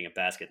of actually getting a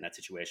basket in that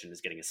situation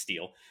is getting a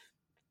steal.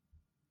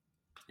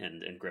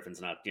 And Griffin's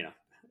not,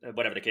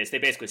 whatever the case. They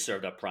basically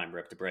served up prime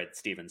rip to Brad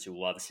Stevens, who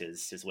loves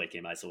his late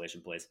game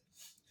isolation plays.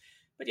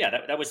 But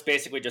yeah, that was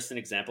basically just an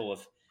example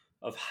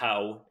of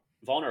how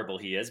vulnerable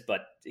he is,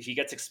 but he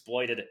gets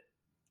exploited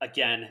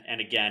again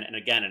and again and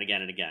again and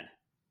again and again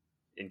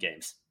in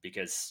games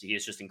because he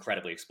is just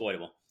incredibly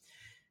exploitable.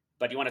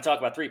 But you want to talk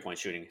about three-point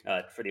shooting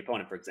for the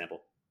opponent, for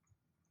example.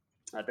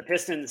 The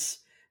Pistons,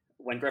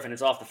 when Griffin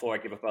is off the floor,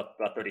 give up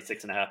about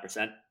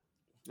 36.5%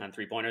 on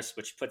three-pointers,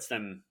 which puts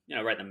them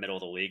right in the middle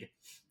of the league.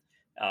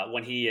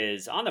 When he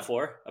is on the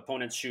floor,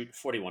 opponents shoot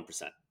 41%,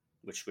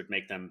 which would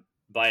make them,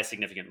 by a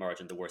significant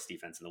margin, the worst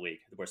defense in the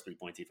league, the worst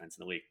three-point defense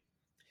in the league.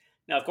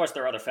 Now, of course,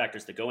 there are other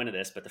factors that go into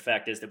this, but the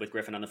fact is that with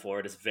Griffin on the floor,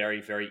 it is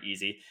very, very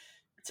easy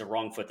to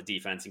wrong foot the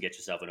defense and get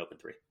yourself an open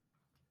three.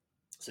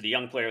 So the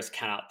young players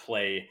cannot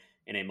play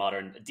in a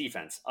modern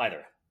defense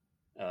either.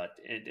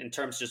 In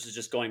terms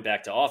just going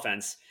back to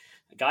offense,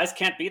 guys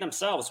can't be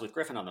themselves with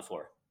Griffin on the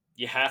floor.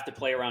 You have to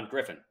play around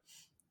Griffin.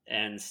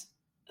 And,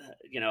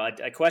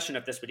 I question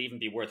if this would even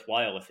be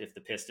worthwhile if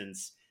the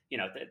Pistons,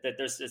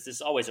 there's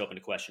this always open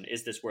to question,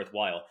 is this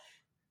worthwhile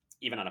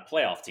even on a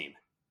playoff team?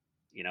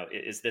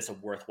 Is this a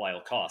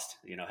worthwhile cost?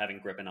 Having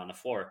Griffin on the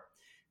floor,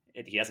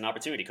 he has an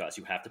opportunity cost.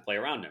 You have to play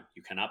around him.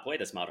 You cannot play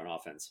this modern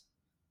offense.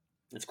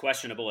 It's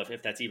questionable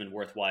if that's even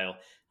worthwhile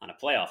on a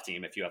playoff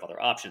team if you have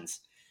other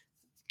options.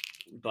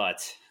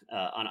 But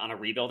on a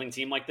rebuilding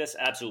team like this,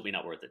 absolutely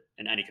not worth it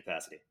in any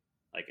capacity.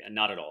 Like,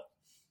 not at all.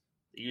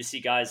 You see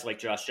guys like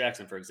Josh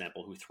Jackson, for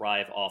example, who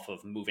thrive off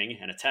of moving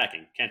and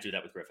attacking. Can't do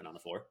that with Griffin on the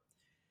floor.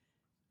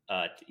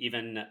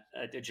 Even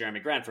Jeremy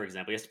Grant, for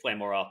example, he has to play a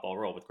more off-ball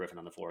role with Griffin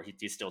on the floor.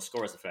 He still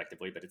scores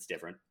effectively, but it's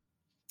different.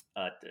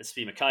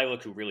 Svi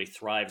Mikhailuk, who really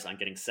thrives on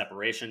getting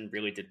separation,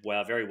 really did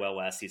very well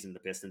last season in the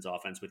Pistons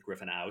offense with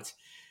Griffin out,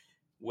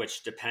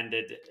 which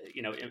depended,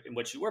 in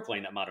which you were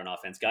playing that modern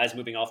offense. Guys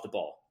moving off the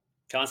ball,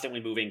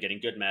 constantly moving, getting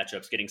good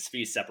matchups, getting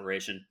Svi's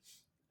separation.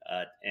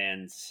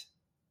 And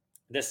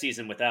this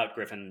season, without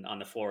Griffin on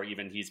the floor,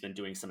 even he's been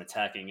doing some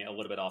attacking a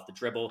little bit off the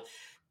dribble,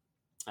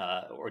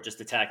 or just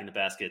attacking the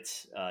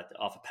basket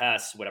off a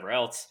pass, whatever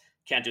else.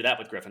 Can't do that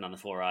with Griffin on the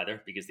floor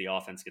either because the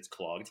offense gets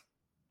clogged.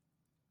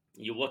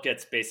 You look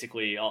at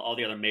basically all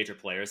the other major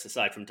players,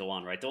 aside from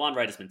DeLon Wright. DeLon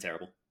Wright has been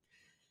terrible.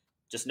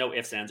 Just no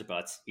ifs, ands, or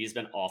buts. He's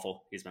been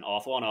awful. He's been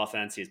awful on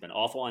offense. He's been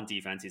awful on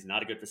defense. He's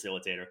not a good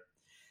facilitator.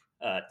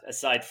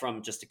 Aside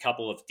from just a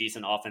couple of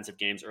decent offensive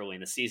games early in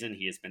the season,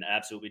 he has been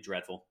absolutely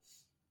dreadful.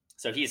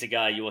 So he's a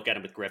guy, you look at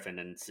him with Griffin,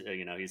 and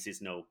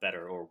he's no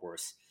better or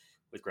worse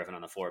with Griffin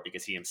on the floor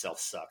because he himself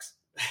sucks.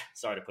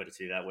 Sorry to put it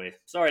to you that way.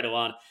 Sorry,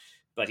 DeLon,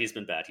 but he's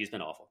been bad. He's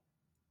been awful.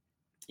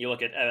 You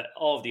look at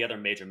all of the other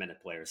major minute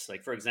players.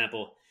 Like, for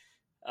example,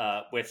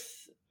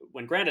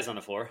 when Grant is on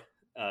the floor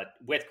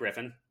with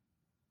Griffin,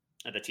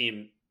 the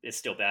team is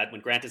still bad.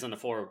 When Grant is on the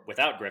floor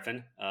without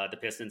Griffin, the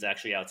Pistons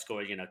actually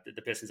outscore.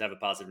 The Pistons have a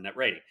positive net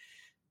rating.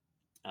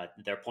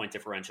 Their point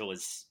differential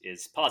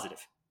is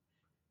positive.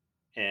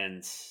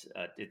 And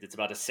it's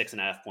about a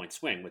 6.5 point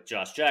swing with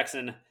Josh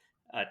Jackson.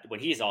 When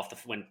he's off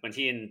when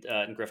he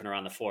and Griffin are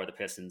on the floor, the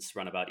Pistons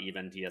run about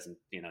even. He hasn't,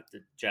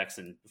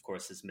 Jackson, of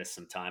course, has missed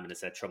some time and has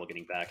had trouble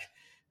getting back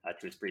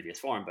to his previous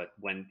form. But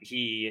when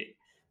he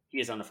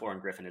is on the floor and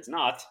Griffin is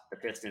not, the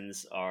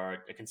Pistons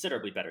are a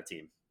considerably better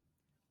team.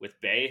 With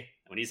Bey,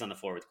 when he's on the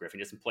floor with Griffin,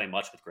 he doesn't play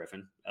much with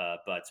Griffin,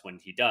 but when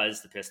he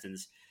does, the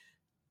Pistons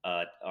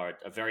are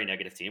a very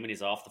negative team. When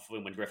he's off the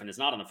floor, when Griffin is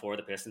not on the floor,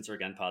 the Pistons are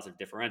again positive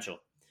differential.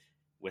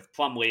 With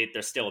Plumlee,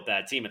 they're still a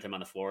bad team with him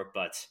on the floor,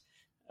 but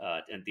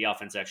and the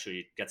offense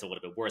actually gets a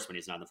little bit worse when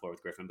he's not on the floor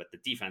with Griffin, but the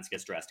defense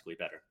gets drastically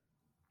better.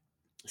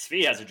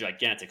 Svi has a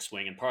gigantic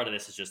swing, and part of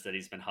this is just that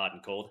he's been hot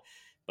and cold,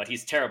 but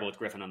he's terrible with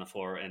Griffin on the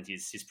floor, and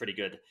he's pretty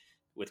good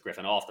with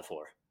Griffin off the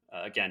floor.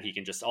 Again, he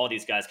can all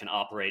these guys can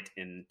operate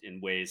in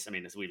ways,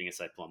 it's leaving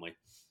aside Plumlee.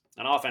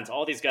 On offense,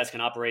 all these guys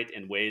can operate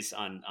in ways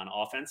on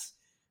offense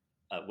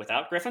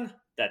without Griffin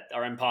that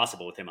are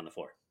impossible with him on the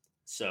floor.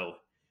 So,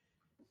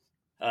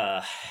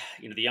 the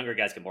younger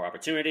guys get more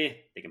opportunity.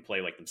 They can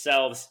play like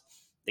themselves.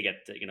 They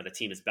get, the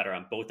team is better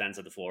on both ends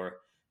of the floor.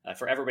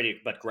 For everybody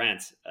but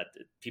Grant,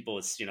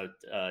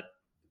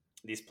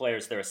 these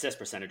players, their assist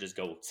percentages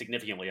go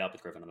significantly up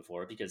with Griffin on the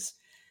floor because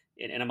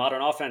in a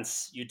modern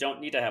offense, you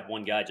don't need to have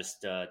one guy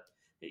just,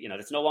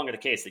 it's no longer the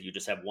case that you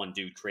just have one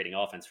dude creating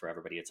offense for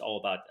everybody. It's all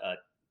about,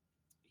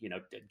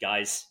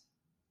 guys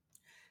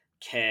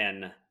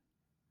can,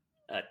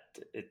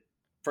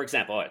 for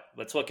example, all right,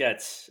 let's look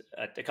at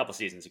a couple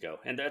seasons ago,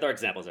 and there are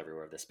examples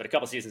everywhere of this, but a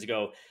couple seasons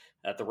ago,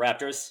 the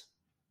Raptors,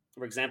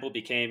 for example,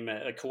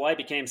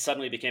 Kawhi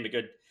suddenly became a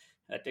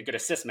good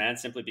assist man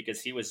simply because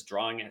he was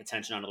drawing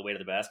attention on the way to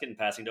the basket and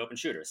passing to open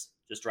shooters,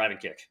 just drive and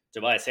kick.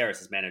 Tobias Harris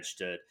has managed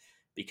to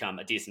become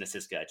a decent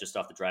assist guy just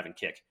off the drive and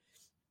kick.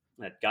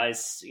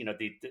 Guys,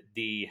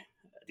 the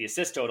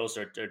assist totals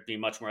are being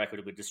much more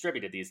equitably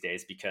distributed these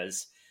days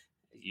because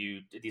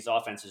these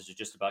offenses are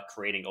just about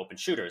creating open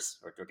shooters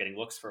or getting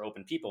looks for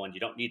open people, and you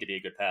don't need to be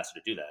a good passer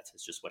to do that.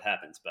 It's just what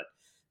happens. But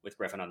with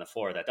Griffin on the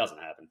floor, that doesn't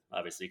happen,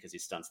 obviously, because he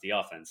stunts the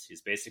offense.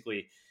 He's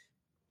basically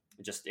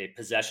just a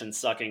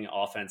possession-sucking,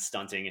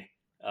 offense-stunting,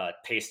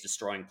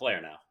 pace-destroying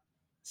player now.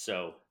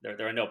 So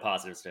there are no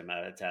positives to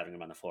having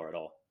him on the floor at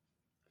all.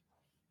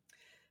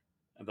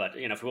 But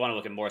if we want to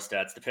look at more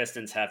stats, the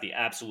Pistons have the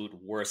absolute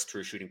worst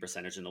true shooting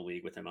percentage in the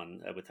league with him on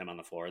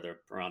the floor. They're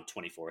around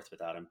 24th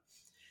without him.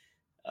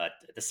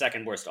 The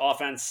second worst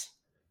offense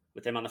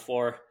with him on the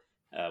floor.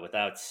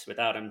 Without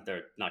him,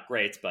 they're not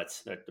great, but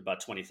they're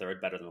about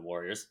 23rd, better than the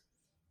Warriors.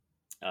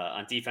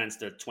 On defense,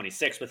 they're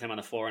 26th with him on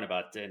the floor and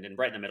right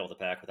in the middle of the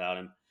pack without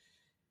him.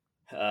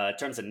 In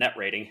terms of net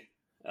rating,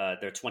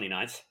 they're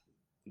 29th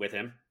with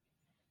him,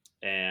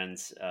 and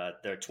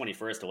they're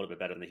 21st, a little bit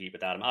better than the Heat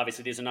without him.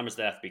 Obviously, these are numbers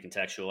that have to be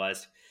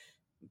contextualized,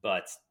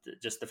 but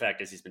just the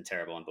fact is he's been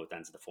terrible on both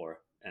ends of the floor.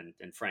 And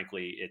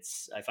frankly,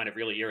 I find it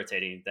really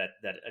irritating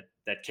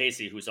that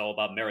Casey, who's all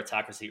about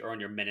meritocracy, earn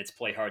your minutes,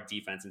 play hard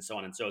defense, and so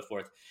on and so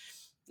forth,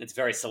 it's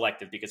very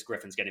selective because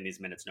Griffin's getting these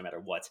minutes no matter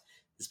what,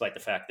 despite the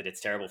fact that it's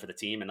terrible for the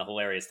team. And the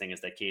hilarious thing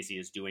is that Casey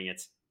is doing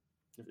it.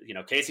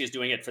 Casey is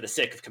doing it for the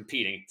sake of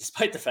competing,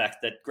 despite the fact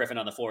that Griffin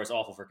on the floor is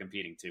awful for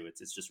competing too.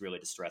 It's just really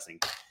distressing.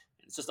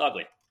 It's just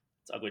ugly.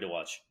 It's ugly to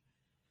watch.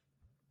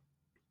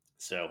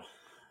 So,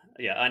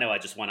 Yeah, I know I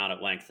just went on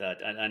at length.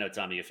 I know,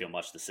 Tommy, you feel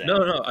much the same.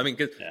 No. I mean,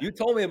 because Yeah. you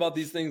told me about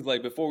these things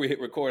like before we hit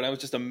record, and I was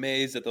just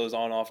amazed at those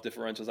on-off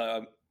differentials.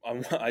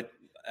 I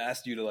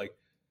asked you to like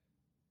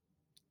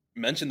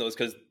mention those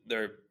because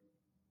they're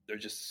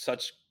just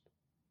such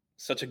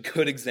a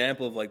good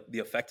example of like the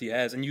effect he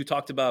has. And you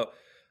talked about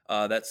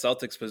that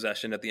Celtics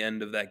possession at the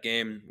end of that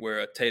game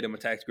where Tatum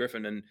attacked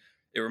Griffin, and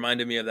it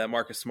reminded me of that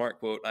Marcus Smart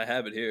quote. I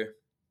have it here.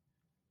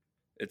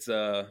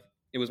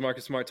 It was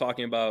Marcus Smart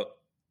talking about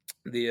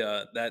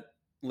the that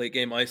late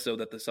game ISO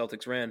that the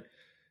Celtics ran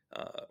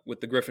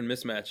with the Griffin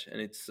mismatch, and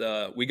it's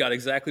we got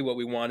exactly what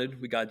we wanted.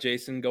 We got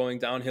Jason going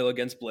downhill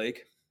against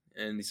Blake,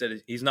 and he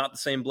said he's not the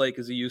same Blake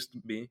as he used to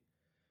be.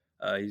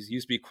 He's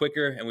used to be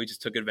quicker, and we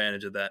just took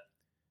advantage of that.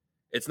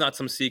 It's not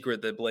some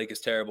secret that Blake is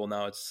terrible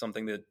now. It's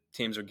something that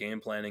teams are game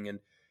planning, and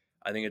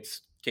I think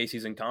it's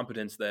Casey's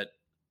incompetence that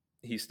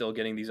he's still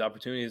getting these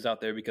opportunities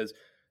out there because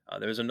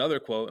there's another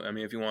quote. I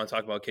mean, if you want to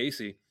talk about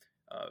Casey,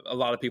 a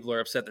lot of people are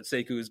upset that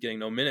Sekou is getting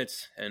no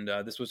minutes, and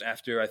this was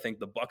after, I think,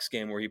 the Bucks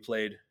game where he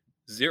played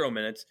 0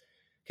 minutes.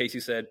 Casey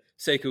said,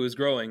 Sekou is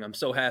growing. I'm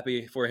so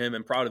happy for him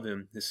and proud of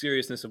him. His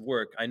seriousness of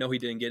work. I know he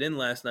didn't get in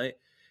last night.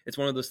 It's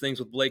one of those things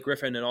with Blake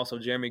Griffin and also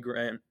Jeremy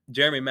Grant.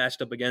 Jeremy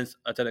matched up against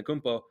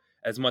Antetokounmpo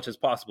as much as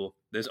possible.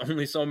 There's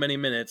only so many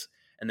minutes,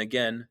 and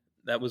again,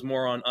 that was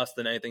more on us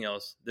than anything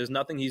else. There's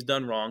nothing he's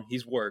done wrong.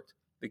 He's worked.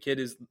 The kid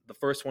is the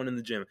first one in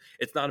the gym.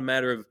 It's not a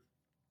matter of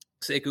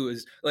Sekou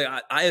is like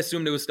I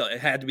assumed it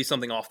had to be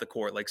something off the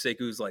court, like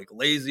Sekou's like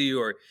lazy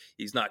or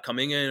he's not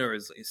coming in or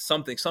is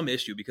some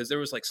issue, because there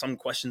was like some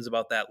questions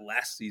about that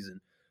last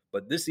season,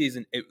 but this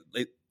season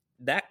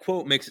that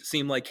quote makes it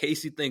seem like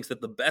Casey thinks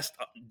that the best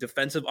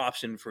defensive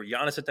option for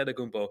Giannis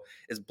Antetokounmpo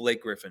is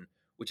Blake Griffin,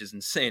 which is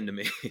insane to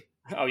me.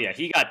 Oh yeah,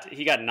 he got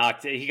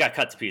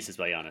cut to pieces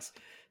by Giannis.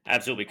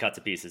 Absolutely cut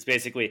to pieces.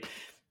 Basically,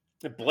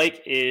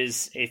 Blake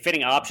is a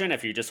fitting option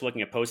if you're just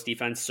looking at post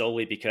defense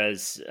solely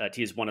because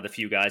he's one of the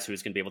few guys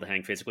who's going to be able to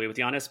hang physically with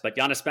Giannis. But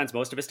Giannis spends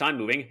most of his time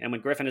moving, and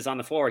when Griffin is on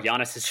the floor,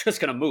 Giannis is just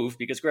going to move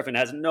because Griffin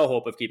has no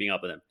hope of keeping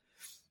up with him.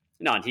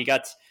 None.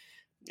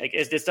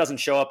 This doesn't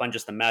show up on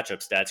just the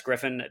matchup stats.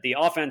 Griffin,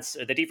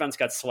 the defense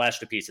got slashed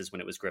to pieces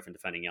when it was Griffin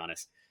defending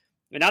Giannis.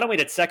 And not only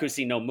did Sekou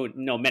see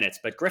no minutes,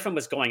 but Griffin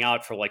was going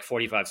out for like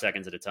 45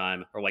 seconds at a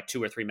time, or like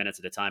 2 or 3 minutes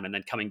at a time, and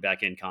then coming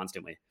back in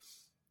constantly.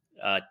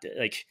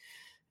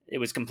 It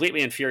was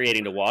completely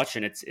infuriating to watch,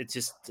 and it's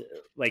just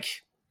like,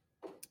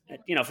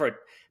 for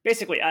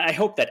basically, I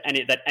hope that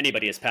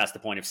anybody has passed the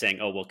point of saying,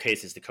 "Oh, well,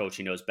 Case is the coach;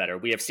 he knows better."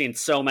 We have seen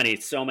so many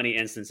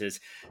instances,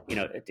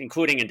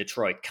 including in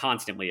Detroit,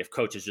 constantly of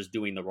coaches just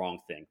doing the wrong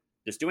thing.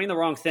 Just doing the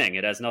wrong thing.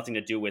 It has nothing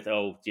to do with,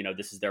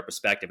 this is their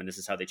perspective and this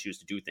is how they choose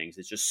to do things.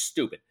 It's just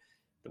stupid.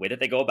 The way that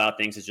they go about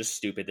things is just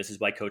stupid. This is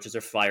why coaches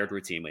are fired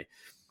routinely.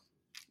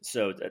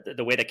 So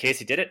the way that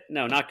Casey did it,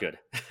 no, not good.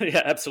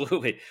 Yeah,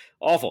 absolutely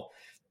awful.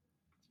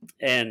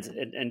 And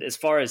as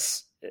far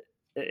as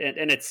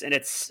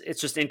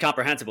it's just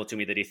incomprehensible to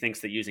me that he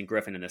thinks that using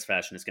Griffin in this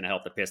fashion is going to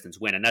help the Pistons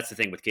win. And that's the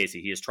thing with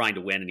Casey. He is trying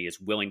to win, and he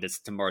is willing to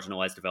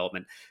marginalize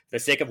development for the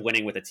sake of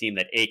winning with a team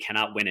that A,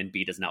 cannot win, and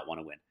B, does not want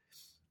to win.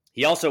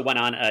 He also went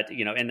on,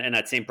 in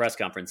that same press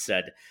conference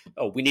said,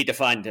 "Oh, we need to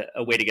find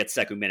a way to get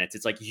Sekou minutes."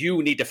 It's like,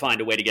 you need to find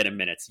a way to get him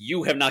minutes.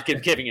 You have not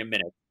been giving him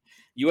minutes.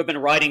 You have been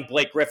riding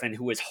Blake Griffin,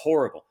 who is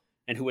horrible,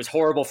 and who is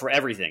horrible for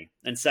everything.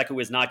 And Sekou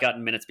has not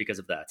gotten minutes because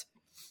of that.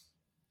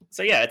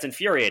 So yeah, it's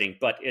infuriating,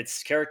 but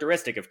it's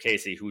characteristic of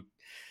Casey,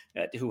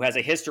 who has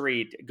a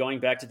history going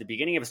back to the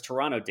beginning of his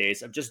Toronto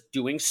days of just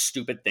doing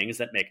stupid things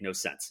that make no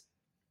sense.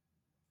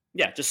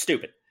 Yeah, just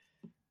stupid.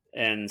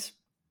 And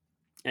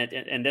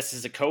this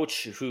is a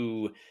coach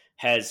who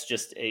has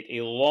just a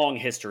long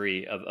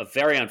history of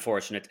very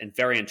unfortunate and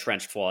very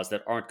entrenched flaws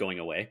that aren't going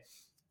away.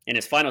 In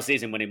his final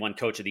season, when he won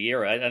Coach of the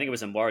Year, I think it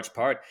was in large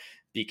part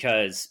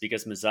because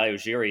Masai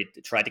Ujiri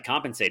tried to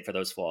compensate for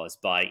those flaws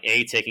by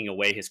taking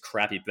away his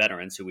crappy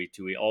veterans who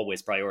we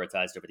always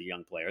prioritized over the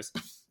young players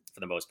for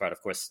the most part.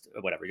 Of course,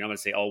 whatever, you don't want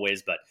to say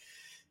always, but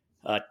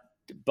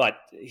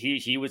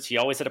he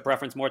always had a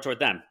preference more toward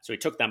them, so he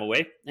took them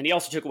away, and he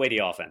also took away the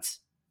offense,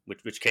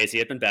 which Casey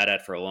had been bad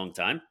at for a long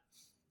time,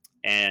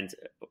 and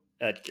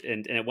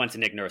it went to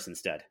Nick Nurse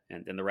instead,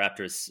 and the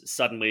Raptors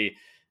suddenly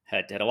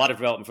had a lot of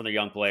development from their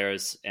young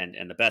players,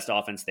 and the best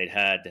offense they'd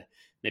had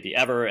maybe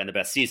ever, and the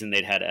best season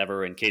they'd had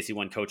ever. And Casey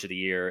won Coach of the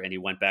Year, and he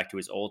went back to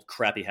his old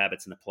crappy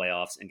habits in the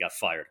playoffs and got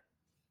fired.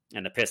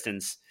 And the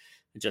Pistons,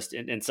 just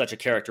in such a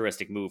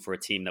characteristic move for a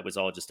team that was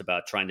all just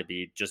about trying to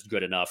be just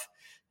good enough,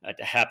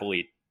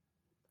 happily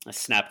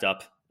snapped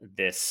up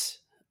this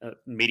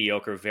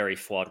mediocre, very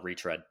flawed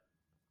retread.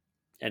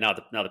 And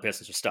now the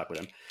Pistons are stuck with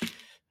him.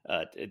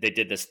 They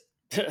did this,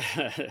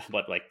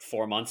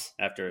 4 months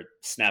after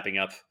snapping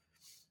up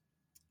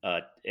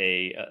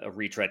a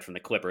retread from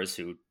the Clippers,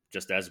 who,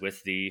 just as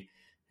with the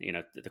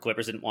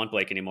Clippers didn't want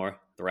Blake anymore.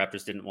 The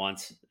Raptors didn't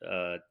want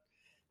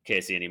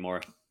Casey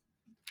anymore.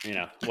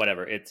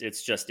 Whatever.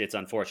 It's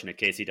unfortunate.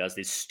 Casey does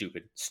these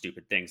stupid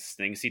things.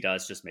 Things he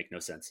does just make no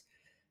sense.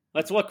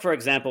 Let's look, for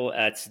example,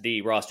 at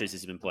the rosters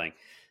he's been playing.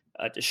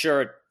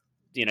 Sure,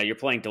 you're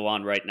playing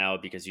DeLon right now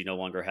because you no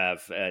longer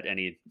have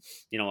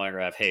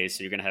Hayes,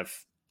 so you're going to have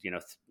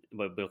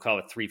we'll call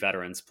it 3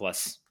 veterans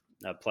plus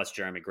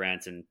Jeremy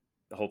Grant and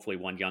hopefully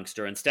one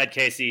youngster. Instead,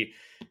 Casey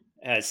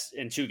has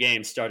in 2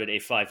 games started a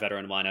 5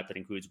 veteran lineup that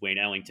includes Wayne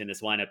Ellington.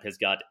 This lineup has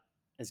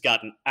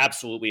gotten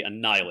absolutely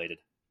annihilated.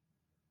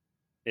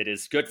 It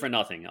is good for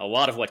nothing. A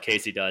lot of what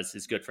Casey does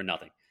is good for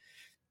nothing.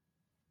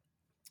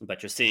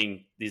 But you're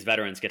seeing these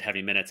veterans get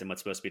heavy minutes in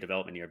what's supposed to be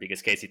development year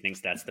because Casey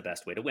thinks that's the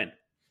best way to win.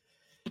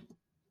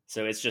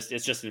 So it's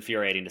just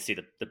infuriating to see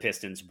the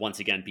Pistons once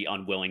again be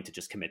unwilling to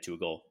just commit to a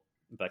goal.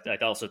 But I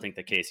also think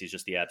that Casey's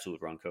just the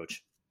absolute wrong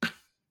coach.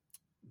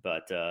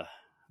 But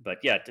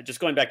yeah, just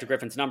going back to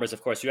Griffin's numbers,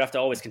 of course, you have to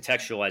always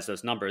contextualize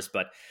those numbers.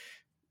 But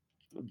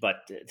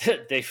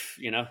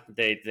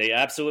they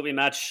absolutely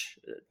match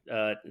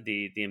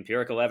the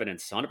empirical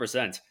evidence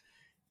 100%.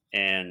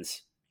 And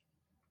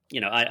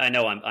I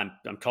know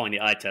I'm calling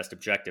the eye test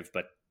objective,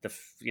 but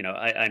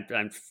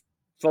I'm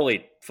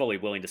fully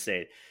willing to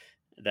say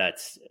that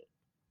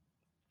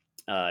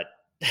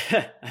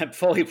I'm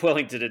fully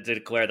willing to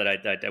declare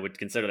that I would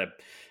consider that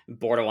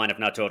borderline, if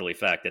not totally,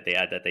 fact that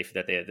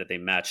they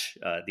match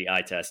the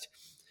eye test.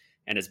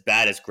 And as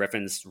bad as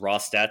Griffin's raw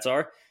stats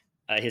are,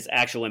 his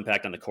actual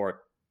impact on the court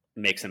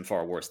makes him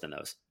far worse than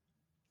those.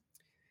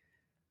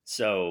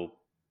 So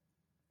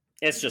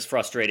it's just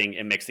frustrating.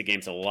 It makes the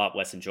games a lot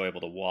less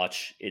enjoyable to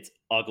watch. It's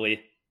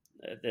ugly.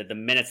 The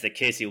minutes that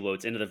Casey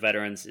loads into the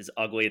veterans is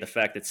ugly. The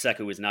fact that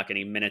Sekou is not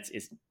getting minutes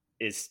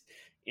is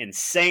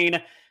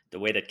insane. The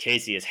way that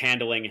Casey is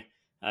handling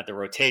the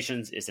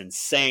rotations is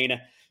insane.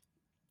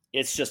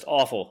 It's just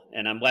awful.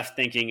 And I'm left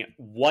thinking,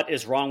 what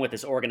is wrong with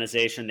this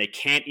organization? They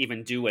can't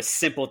even do a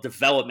simple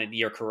development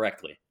year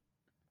correctly.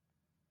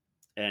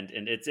 And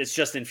it's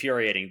just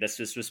infuriating. This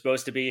was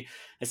supposed to be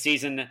a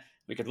season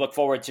we could look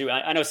forward to.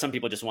 I know some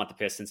people just want the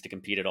Pistons to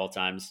compete at all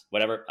times.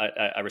 Whatever.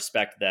 I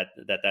respect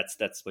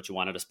that's what you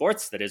want out of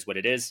sports. That is what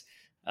it is.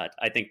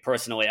 I think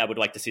personally, I would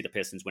like to see the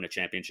Pistons win a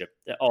championship.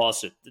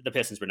 Also, the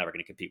Pistons were never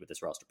going to compete with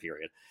this roster,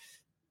 period.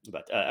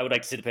 But I would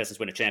like to see the Pistons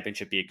win a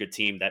championship, be a good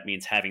team. That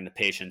means having the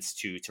patience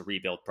to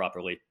rebuild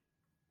properly.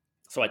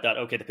 So I thought,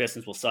 okay, the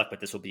Pistons will suck, but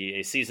this will be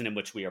a season in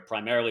which we are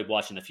primarily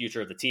watching the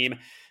future of the team. And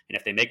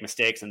if they make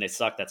mistakes and they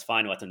suck, that's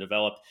fine. Let them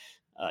develop.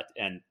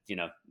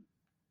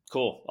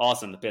 Cool,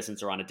 awesome. The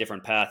Pistons are on a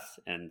different path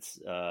and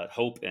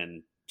hope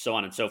and so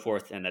on and so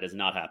forth. And that has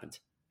not happened.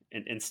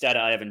 Instead,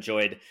 I have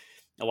enjoyed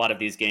a lot of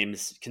these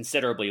games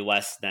considerably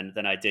less than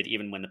I did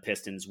even when the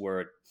Pistons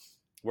were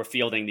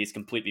fielding these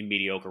completely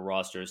mediocre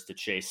rosters to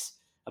chase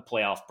a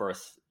playoff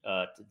berth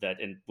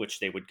that in which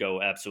they would go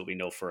absolutely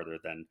no further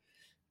than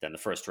the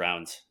first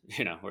round,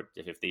 or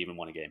if they even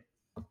won a game.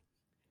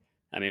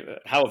 I mean,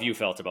 how have you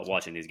felt about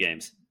watching these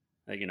games?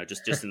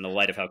 Just in the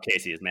light of how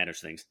Casey has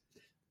managed things.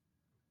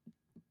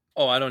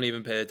 Oh, I don't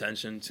even pay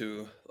attention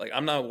to,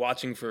 I'm not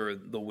watching for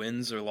the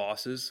wins or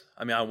losses.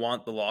 I mean, I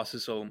want the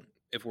losses, so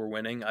if we're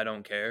winning, I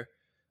don't care.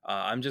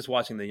 I'm just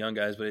watching the young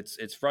guys, but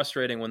it's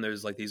frustrating when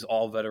there's these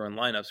all veteran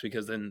lineups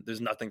because then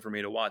there's nothing for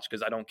me to watch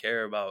because I don't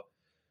care about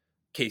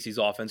Casey's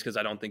offense because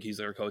I don't think he's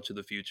their coach of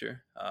the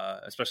future.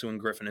 Especially when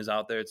Griffin is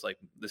out there, it's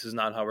this is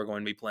not how we're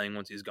going to be playing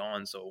once he's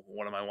gone. So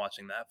what am I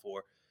watching that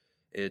for?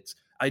 It's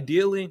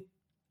ideally,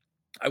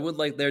 I would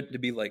like there to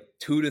be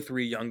 2 to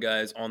 3 young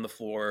guys on the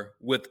floor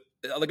with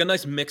a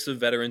nice mix of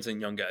veterans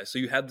and young guys. So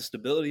you have the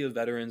stability of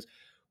veterans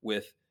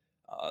with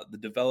the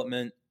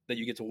development that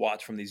you get to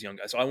watch from these young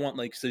guys. So I want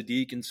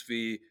Sadiq and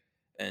Svi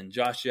and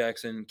Josh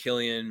Jackson,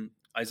 Killian,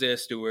 Isaiah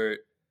Stewart,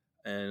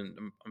 and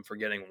I'm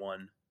forgetting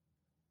one,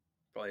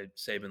 probably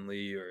Saban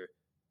Lee or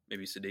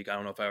maybe Sadiq. I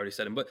don't know if I already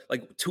said him, but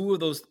two of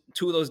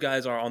those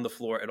guys are on the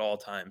floor at all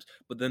times.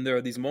 But then there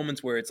are these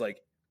moments where it's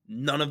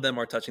none of them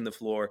are touching the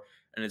floor,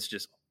 and it's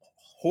just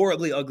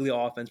horribly ugly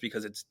offense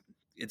because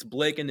it's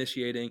Blake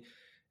initiating,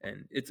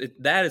 and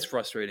that is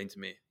frustrating to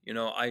me.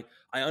 I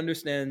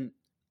understand.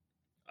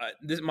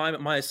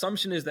 My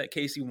assumption is that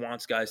Casey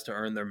wants guys to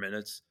earn their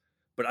minutes,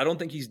 but I don't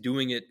think he's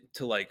doing it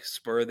to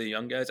spur the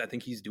young guys. I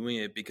think he's doing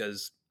it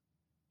because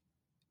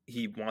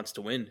he wants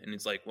to win. And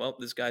it's well,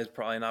 this guy's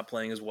probably not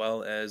playing as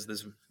well as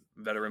this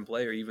veteran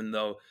player, even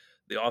though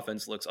the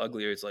offense looks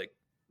uglier. It's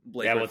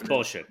Blake. Yeah, well, it's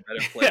bullshit.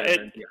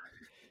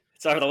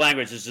 Sorry for the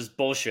language. It's just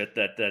bullshit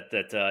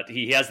that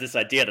he has this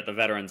idea that the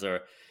veterans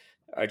are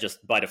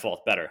just by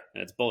default better,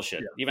 and it's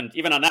bullshit. Yeah.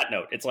 Even on that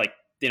note, it's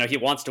he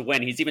wants to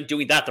win. He's even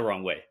doing that the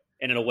wrong way.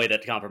 And in a way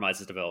that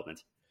compromises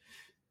development.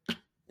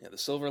 Yeah, the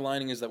silver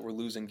lining is that we're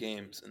losing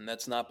games, and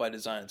that's not by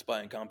design; it's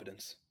by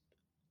incompetence.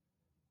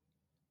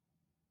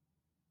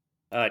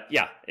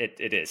 Yeah,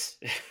 it is.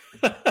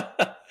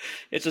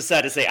 It's just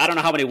sad to say. I don't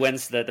know how many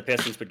wins that the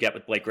Pistons would get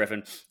with Blake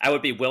Griffin. I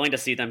would be willing to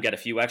see them get a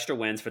few extra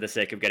wins for the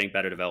sake of getting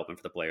better development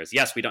for the players.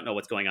 Yes, we don't know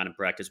what's going on in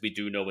practice. We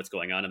do know what's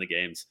going on in the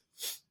games,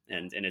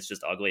 and it's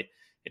just ugly.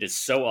 It is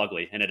so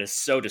ugly, and it is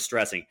so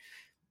distressing.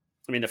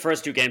 I mean, the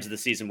first 2 games of the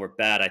season were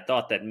bad. I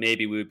thought that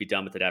maybe we would be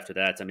done with it after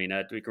that. I mean,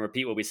 we can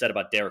repeat what we said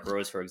about Derrick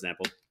Rose, for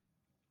example.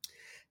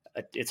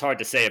 it's hard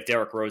to say if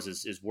Derrick Rose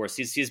is worse.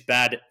 He's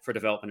bad for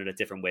development in a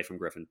different way from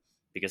Griffin,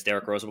 because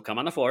Derrick Rose will come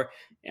on the floor,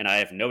 and I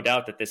have no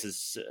doubt that this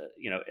is,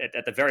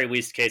 at the very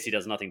least, Casey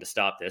does nothing to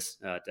stop this.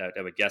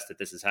 I would guess that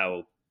this is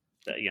how,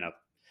 I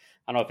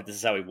don't know if this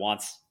is how he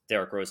wants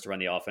Derrick Rose to run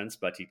the offense,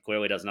 but he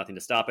clearly does nothing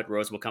to stop it.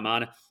 Rose will come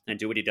on and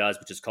do what he does,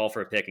 which is call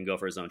for a pick and go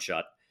for his own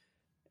shot.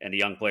 And the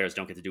young players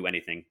don't get to do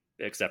anything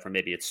except for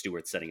maybe it's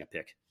Stewart setting a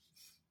pick.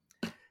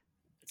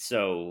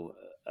 So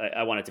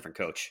I want a different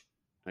coach.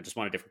 I just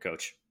want a different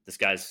coach.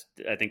 I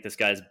think this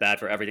guy's bad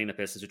for everything the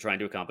Pistons are trying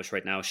to accomplish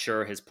right now.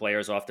 Sure, his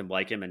players often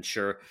like him, and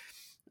sure,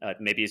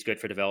 maybe he's good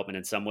for development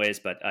in some ways,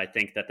 but I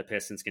think that the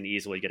Pistons can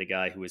easily get a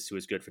guy who is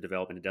good for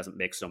development and doesn't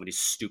make so many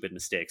stupid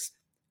mistakes.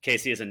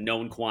 Casey is a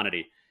known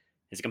quantity.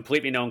 He's a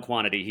completely known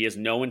quantity. He is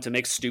known to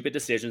make stupid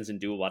decisions and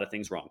do a lot of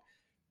things wrong.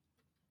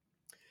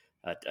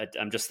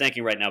 I'm just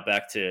thinking right now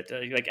back to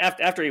like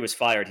after he was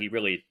fired, he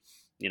really,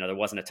 there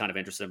wasn't a ton of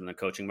interest in the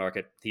coaching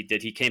market.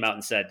 He came out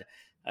and said,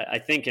 I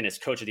think in his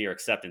Coach of the Year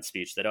acceptance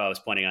speech, that I was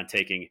planning on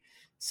taking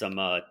some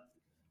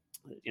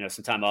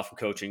time off from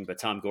coaching, but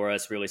Tom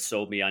Gores really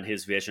sold me on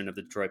his vision of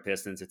the Detroit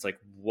Pistons. It's like,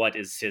 what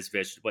is his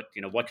vision?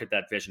 What could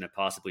that vision have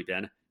possibly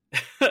been?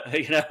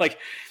 Like,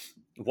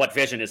 what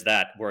vision is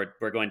that?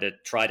 We're going to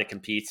try to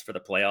compete for the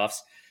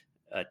playoffs.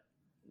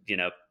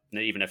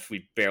 Even if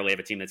we barely have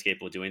a team that's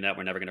capable of doing that,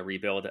 we're never going to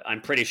rebuild.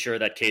 I'm pretty sure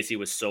that Casey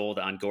was sold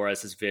on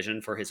Gores'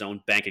 vision for his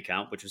own bank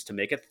account, which was to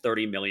make it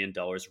 $30 million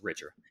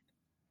richer.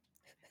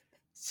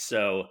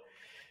 So,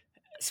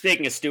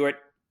 speaking of Stewart,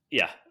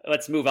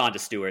 let's move on to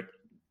Stewart.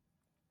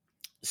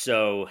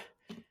 So,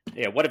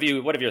 what have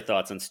your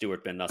thoughts on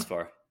Stewart been thus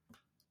far?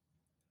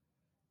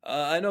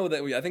 I know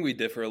that I think we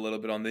differ a little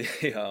bit on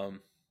the.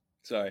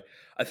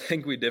 I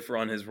think we differ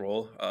on his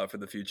role for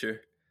the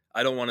future.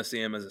 I don't want to see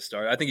him as a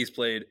starter. I think he's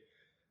played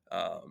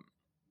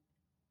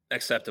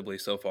acceptably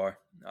so far.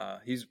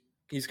 He's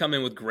come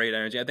in with great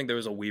energy. I think there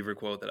was a Weaver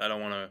quote that I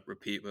don't want to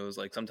repeat, but it was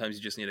like, sometimes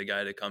you just need a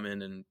guy to come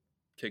in and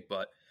kick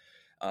butt.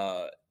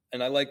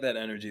 And I like that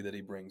energy that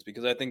he brings,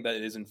 because I think that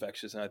is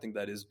infectious, and I think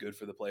that is good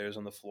for the players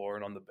on the floor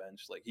and on the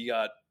bench. Like,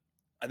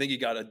 I think he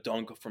got a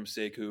dunk from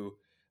Sekou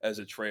as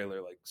a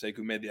trailer. Like,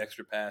 Sekou made the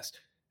extra pass,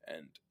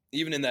 and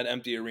even in that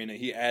empty arena,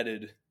 he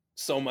added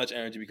so much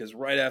energy, because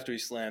right after he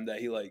slammed that,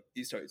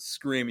 he started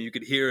screaming. You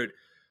could hear it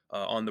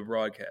on the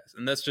broadcast,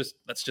 and that's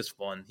just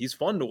fun. He's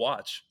fun to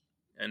watch,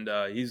 and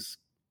he's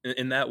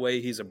in that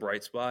way, he's a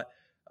bright spot.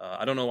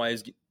 I don't know why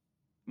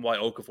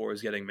Okafor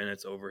is getting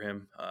minutes over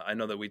him. I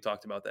know that we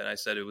talked about that, and I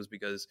said it was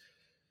because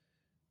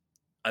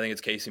I think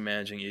it's Casey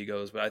managing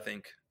egos, but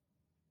I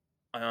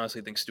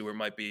honestly think Stewart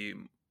might be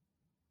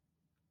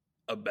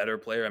a better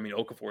player. I mean,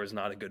 Okafor is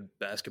not a good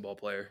basketball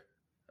player.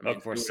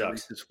 Okafor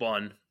sucks. It's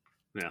fun.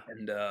 Yeah.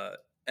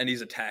 And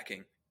he's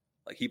attacking.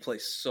 Like, he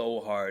plays so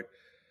hard.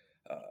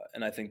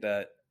 And I think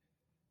that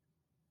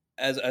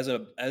as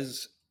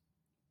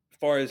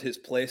far as his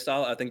play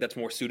style, I think that's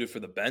more suited for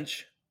the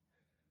bench,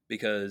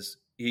 because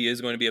he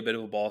is going to be a bit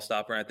of a ball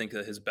stopper. I think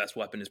that his best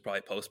weapon is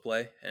probably post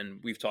play. And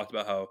we've talked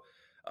about how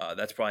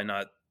that's probably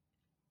not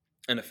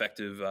an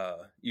effective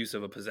use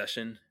of a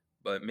possession,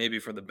 but maybe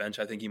for the bench,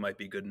 I think he might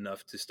be good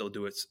enough to still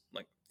do it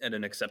like at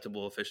an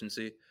acceptable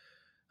efficiency.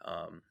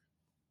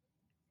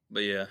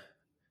 But yeah,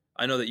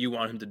 I know that you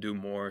want him to do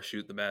more,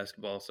 shoot the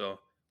basketball. So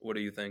what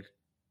do you think?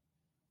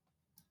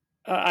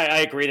 I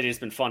agree that he's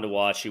been fun to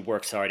watch. He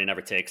works hard. He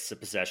never takes a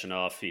possession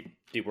off.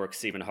 He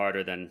works even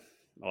harder than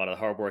a lot of the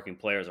hardworking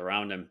players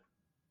around him.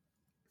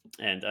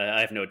 And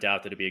I have no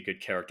doubt that he'll be a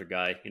good character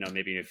guy.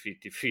 Maybe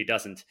if he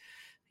doesn't,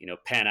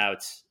 pan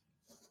out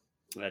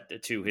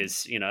to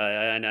his,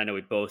 I know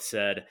we both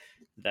said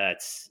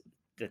that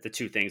the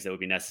two things that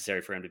would be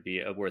necessary for him to be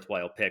a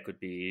worthwhile pick would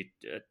be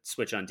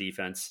switch on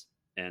defense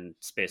and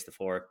space the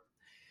floor.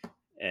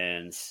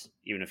 And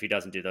even if he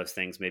doesn't do those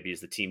things, maybe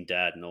he's the team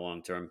dad in the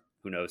long term.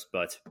 Who knows?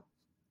 But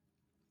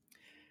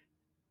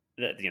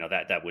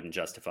that wouldn't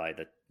justify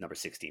the number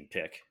 16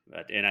 pick.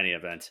 But in any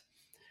event,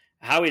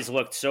 how he's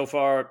looked so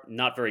far,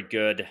 not very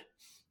good.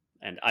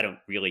 And I don't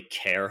really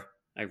care.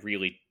 I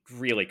really,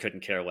 really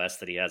couldn't care less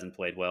that he hasn't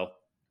played well.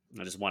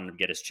 I just wanted him to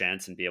get his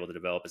chance and be able to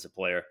develop as a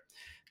player.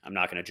 I'm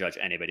not going to judge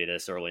anybody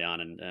this early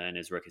on in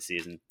his rookie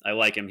season. I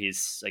like him.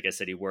 He's, like I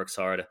said, he works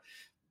hard.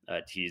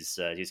 He's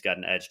got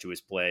an edge to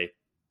his play.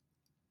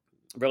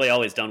 Really,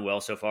 all he's done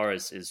well so far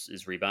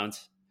is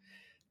rebounds,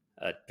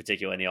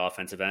 particularly in the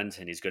offensive end,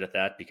 and he's good at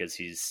that because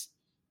he's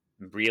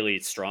really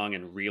strong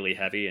and really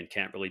heavy and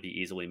can't really be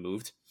easily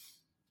moved.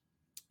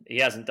 He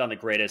hasn't done the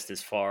greatest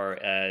as far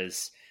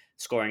as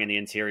scoring in the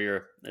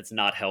interior. It's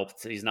not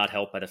helped. He's not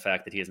helped by the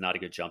fact that he is not a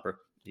good jumper.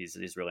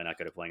 He's really not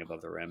good at playing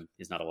above the rim.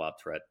 He's not a lob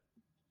threat.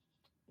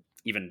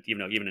 Even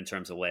in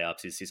terms of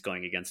layups, if he's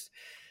going against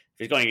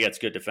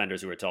good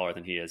defenders who are taller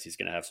than he is, he's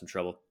going to have some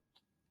trouble.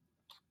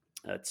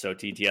 So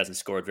he hasn't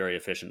scored very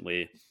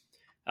efficiently.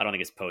 I don't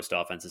think his post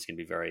offense is going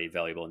to be very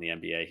valuable in the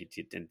NBA.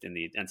 In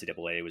the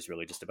NCAA, it was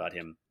really just about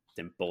him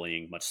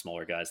bullying much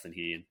smaller guys than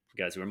he, and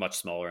guys who are much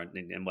smaller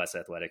and less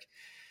athletic.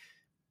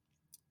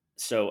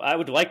 So I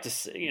would like to,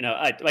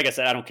 like I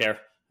said, I don't care.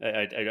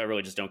 I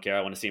really just don't care.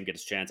 I want to see him get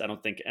his chance. I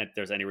don't think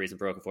there's any reason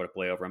for Okafor to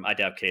play over him. I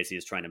doubt Casey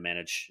is trying to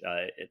manage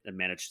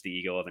the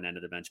ego of an end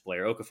of the bench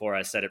player. Okafor,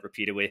 I said it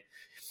repeatedly,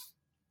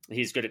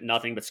 he's good at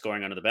nothing but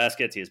scoring under the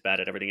basket. He is bad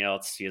at everything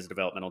else. He is a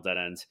developmental dead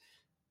end.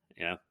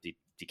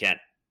 He can't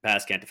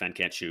pass, can't defend,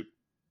 can't shoot.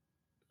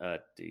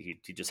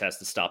 He just has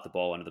to stop the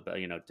ball under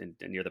the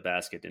near the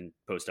basket and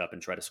post up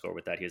and try to score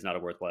with that. He is not a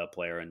worthwhile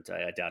player, and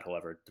I doubt he'll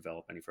ever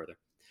develop any further.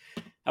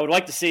 I would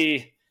like to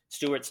see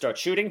Stewart start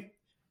shooting.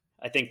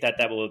 I think that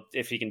will,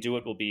 if he can do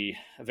it, will be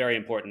a very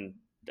important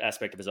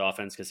aspect of his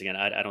offense. Because again,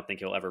 I don't think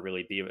he'll ever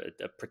really be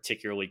a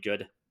particularly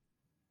good.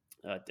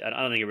 I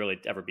don't think he'll really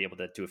ever be able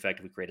to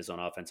effectively create his own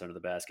offense under the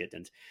basket.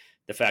 And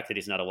the fact that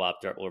he's not a lob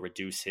threat will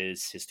reduce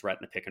his threat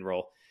in the pick and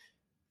roll.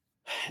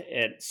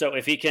 And so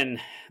if he can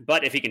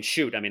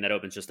shoot, I mean, that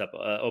opens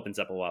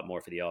up a lot more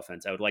for the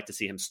offense. I would like to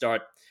see him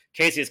start.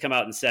 Casey has come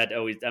out and said,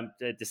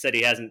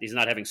 he's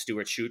not having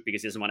Stewart shoot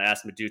because he doesn't want to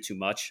ask him to do too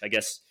much. I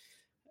guess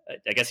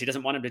he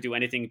doesn't want him to do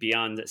anything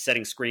beyond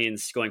setting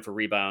screens, going for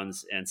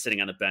rebounds, and sitting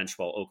on the bench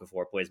while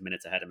Okafor plays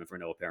minutes ahead of him for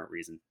no apparent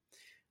reason.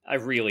 I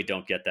really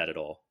don't get that at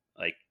all.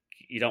 Like,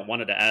 you don't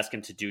want to ask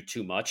him to do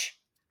too much.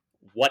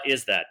 What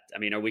is that? I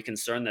mean, are we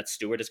concerned that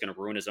Stewart is going to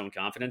ruin his own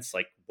confidence?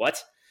 Like,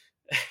 what?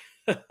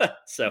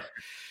 So,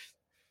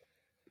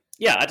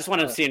 yeah, I just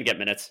want to see him get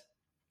minutes.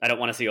 I don't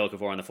want to see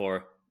Okafor on the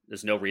floor.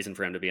 There's no reason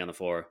for him to be on the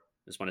floor.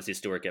 I just want to see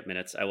Stewart get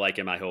minutes. I like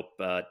him. I hope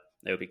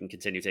he can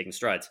continue taking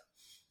strides.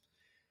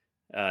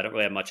 I don't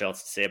really have much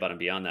else to say about him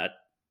beyond that.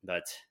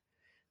 But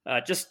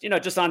just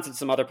on to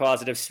some other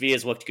positives. Svi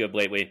has looked good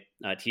lately.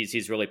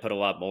 He's really put a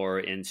lot more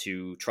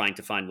into trying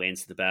to find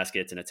lanes to the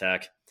basket and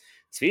attack.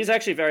 Svi is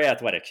actually very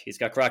athletic. He's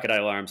got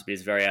crocodile arms, but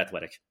he's very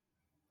athletic.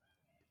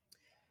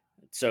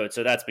 So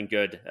that's been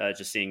good.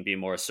 Just seeing being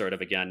more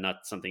assertive again,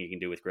 not something you can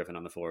do with Griffin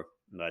on the floor.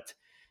 But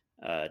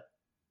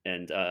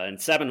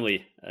and Seven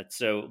Lee.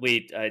 So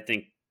Lee, I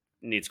think,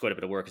 needs quite a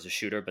bit of work as a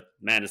shooter, but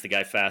man, is the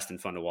guy fast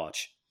and fun to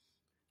watch.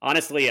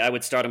 Honestly, I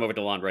would start him over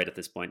DeLon Wright at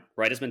this point.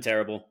 Wright has been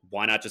terrible.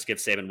 Why not just give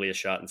Saban Lee a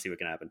shot and see what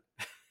can happen?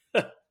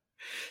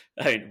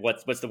 I mean,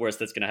 what's the worst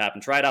that's going to happen?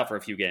 Try it out for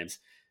a few games.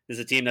 This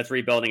is a team that's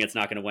rebuilding. It's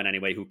not going to win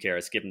anyway. Who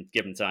cares? Give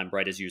him time.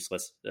 Wright is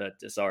useless.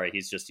 Sorry,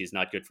 he's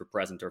not good for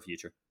present or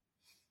future.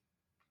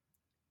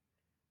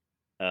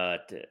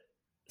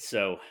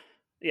 So,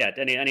 yeah.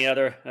 Any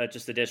other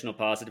just additional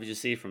positives you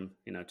see from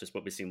just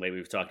what we've seen lately?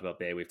 We've talked about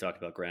Bay. We've talked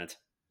about Grant.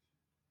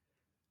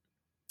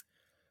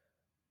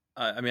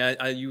 I mean,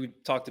 you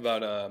talked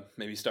about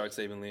maybe start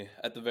Saban Lee.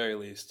 At the very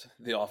least,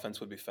 the offense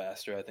would be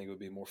faster. I think it would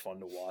be more fun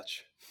to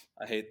watch.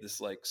 I hate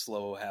this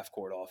slow half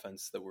court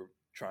offense that we're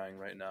trying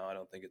right now. I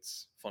don't think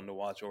it's fun to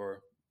watch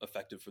or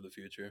effective for the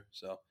future.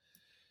 So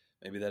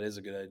maybe that is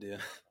a good idea.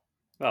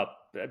 Well,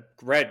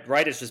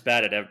 Wright is just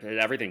bad at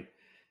everything.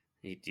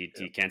 He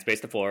can't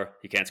space the floor.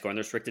 He can't score in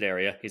the restricted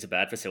area. He's a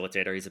bad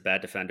facilitator. He's a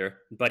bad defender.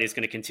 But he's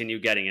going to continue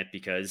getting it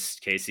because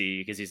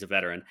he's a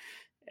veteran.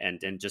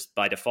 And just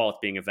by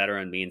default, being a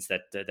veteran means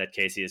that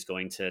Casey is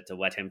going to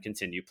let him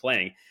continue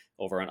playing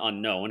over an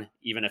unknown,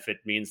 even if it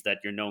means that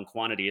your known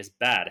quantity is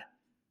bad.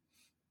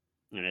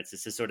 And it's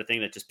this sort of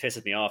thing that just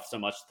pisses me off so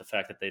much, the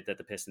fact that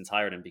the Pistons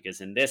hired him, because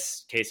in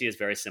this, Casey is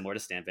very similar to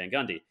Stan Van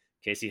Gundy.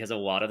 Casey has a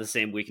lot of the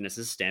same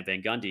weaknesses as Stan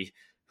Van Gundy,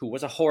 who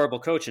was a horrible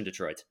coach in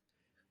Detroit.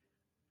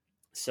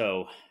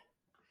 So,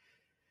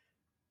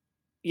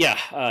 yeah,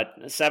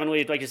 Seven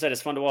Lee, like you said,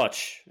 is fun to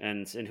watch.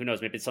 And who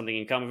knows, maybe it's something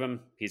in common with him.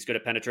 He's good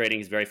at penetrating.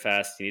 He's very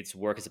fast. He needs to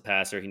work as a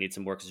passer. He needs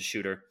some work as a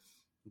shooter.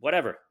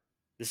 Whatever.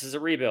 This is a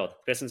rebuild.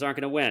 Pistons aren't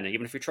going to win.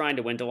 Even if you're trying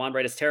to win, DeLon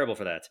Wright is terrible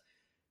for that.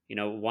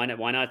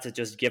 Why not to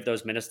just give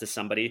those minutes to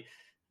somebody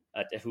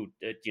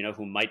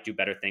who might do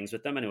better things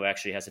with them and who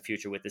actually has a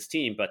future with this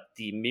team. But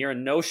the mere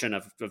notion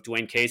of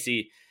Dwayne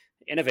Casey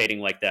innovating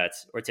like that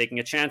or taking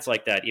a chance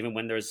like that, even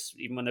when there's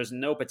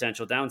no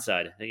potential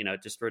downside,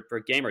 just for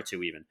a game or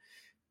two even,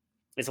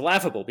 is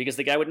laughable, because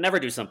the guy would never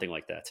do something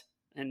like that.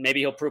 And maybe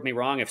he'll prove me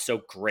wrong. If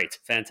so, great,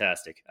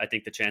 fantastic. I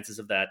think the chances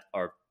of that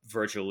are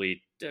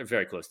virtually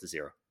very close to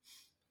zero.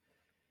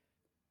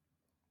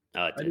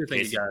 I do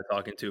think you got a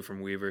talking to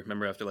from Weaver.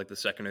 Remember after the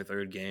second or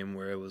third game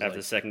where it was after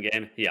the second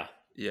game?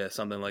 Yeah,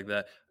 something like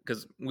that.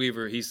 Because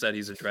Weaver, he said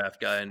he's a draft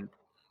guy, and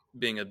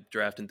being a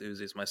draft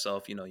enthusiast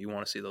myself, you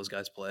want to see those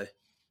guys play.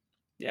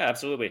 Yeah,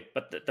 absolutely.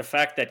 But the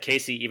fact that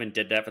Casey even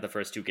did that for the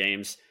first two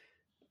games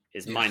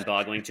is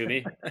mind-boggling to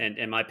me, and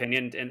in my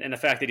opinion, and the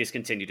fact that he's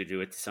continued to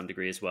do it to some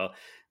degree as well,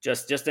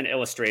 just an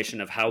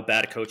illustration of how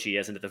bad a coach he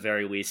is, and at the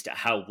very least,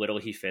 how little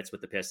he fits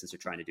what the Pistons are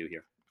trying to do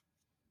here.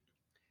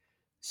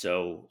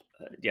 So,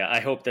 yeah,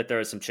 I hope that there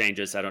are some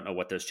changes. I don't know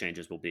what those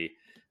changes will be,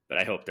 but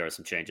I hope there are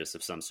some changes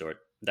of some sort.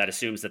 That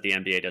assumes that the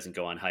NBA doesn't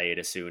go on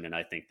hiatus soon, and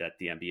I think that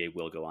the NBA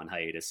will go on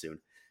hiatus soon.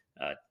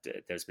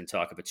 There's been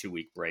talk of a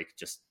 2-week break.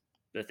 Just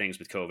the things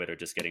with COVID are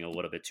just getting a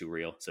little bit too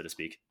real, so to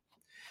speak.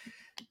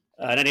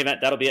 In any event,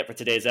 that'll be it for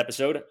today's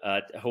episode.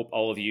 I hope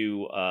all of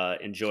you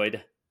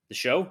enjoyed the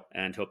show,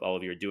 and hope all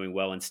of you are doing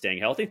well and staying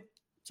healthy.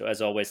 So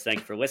as always, thank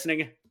you for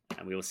listening,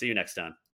 and we will see you next time.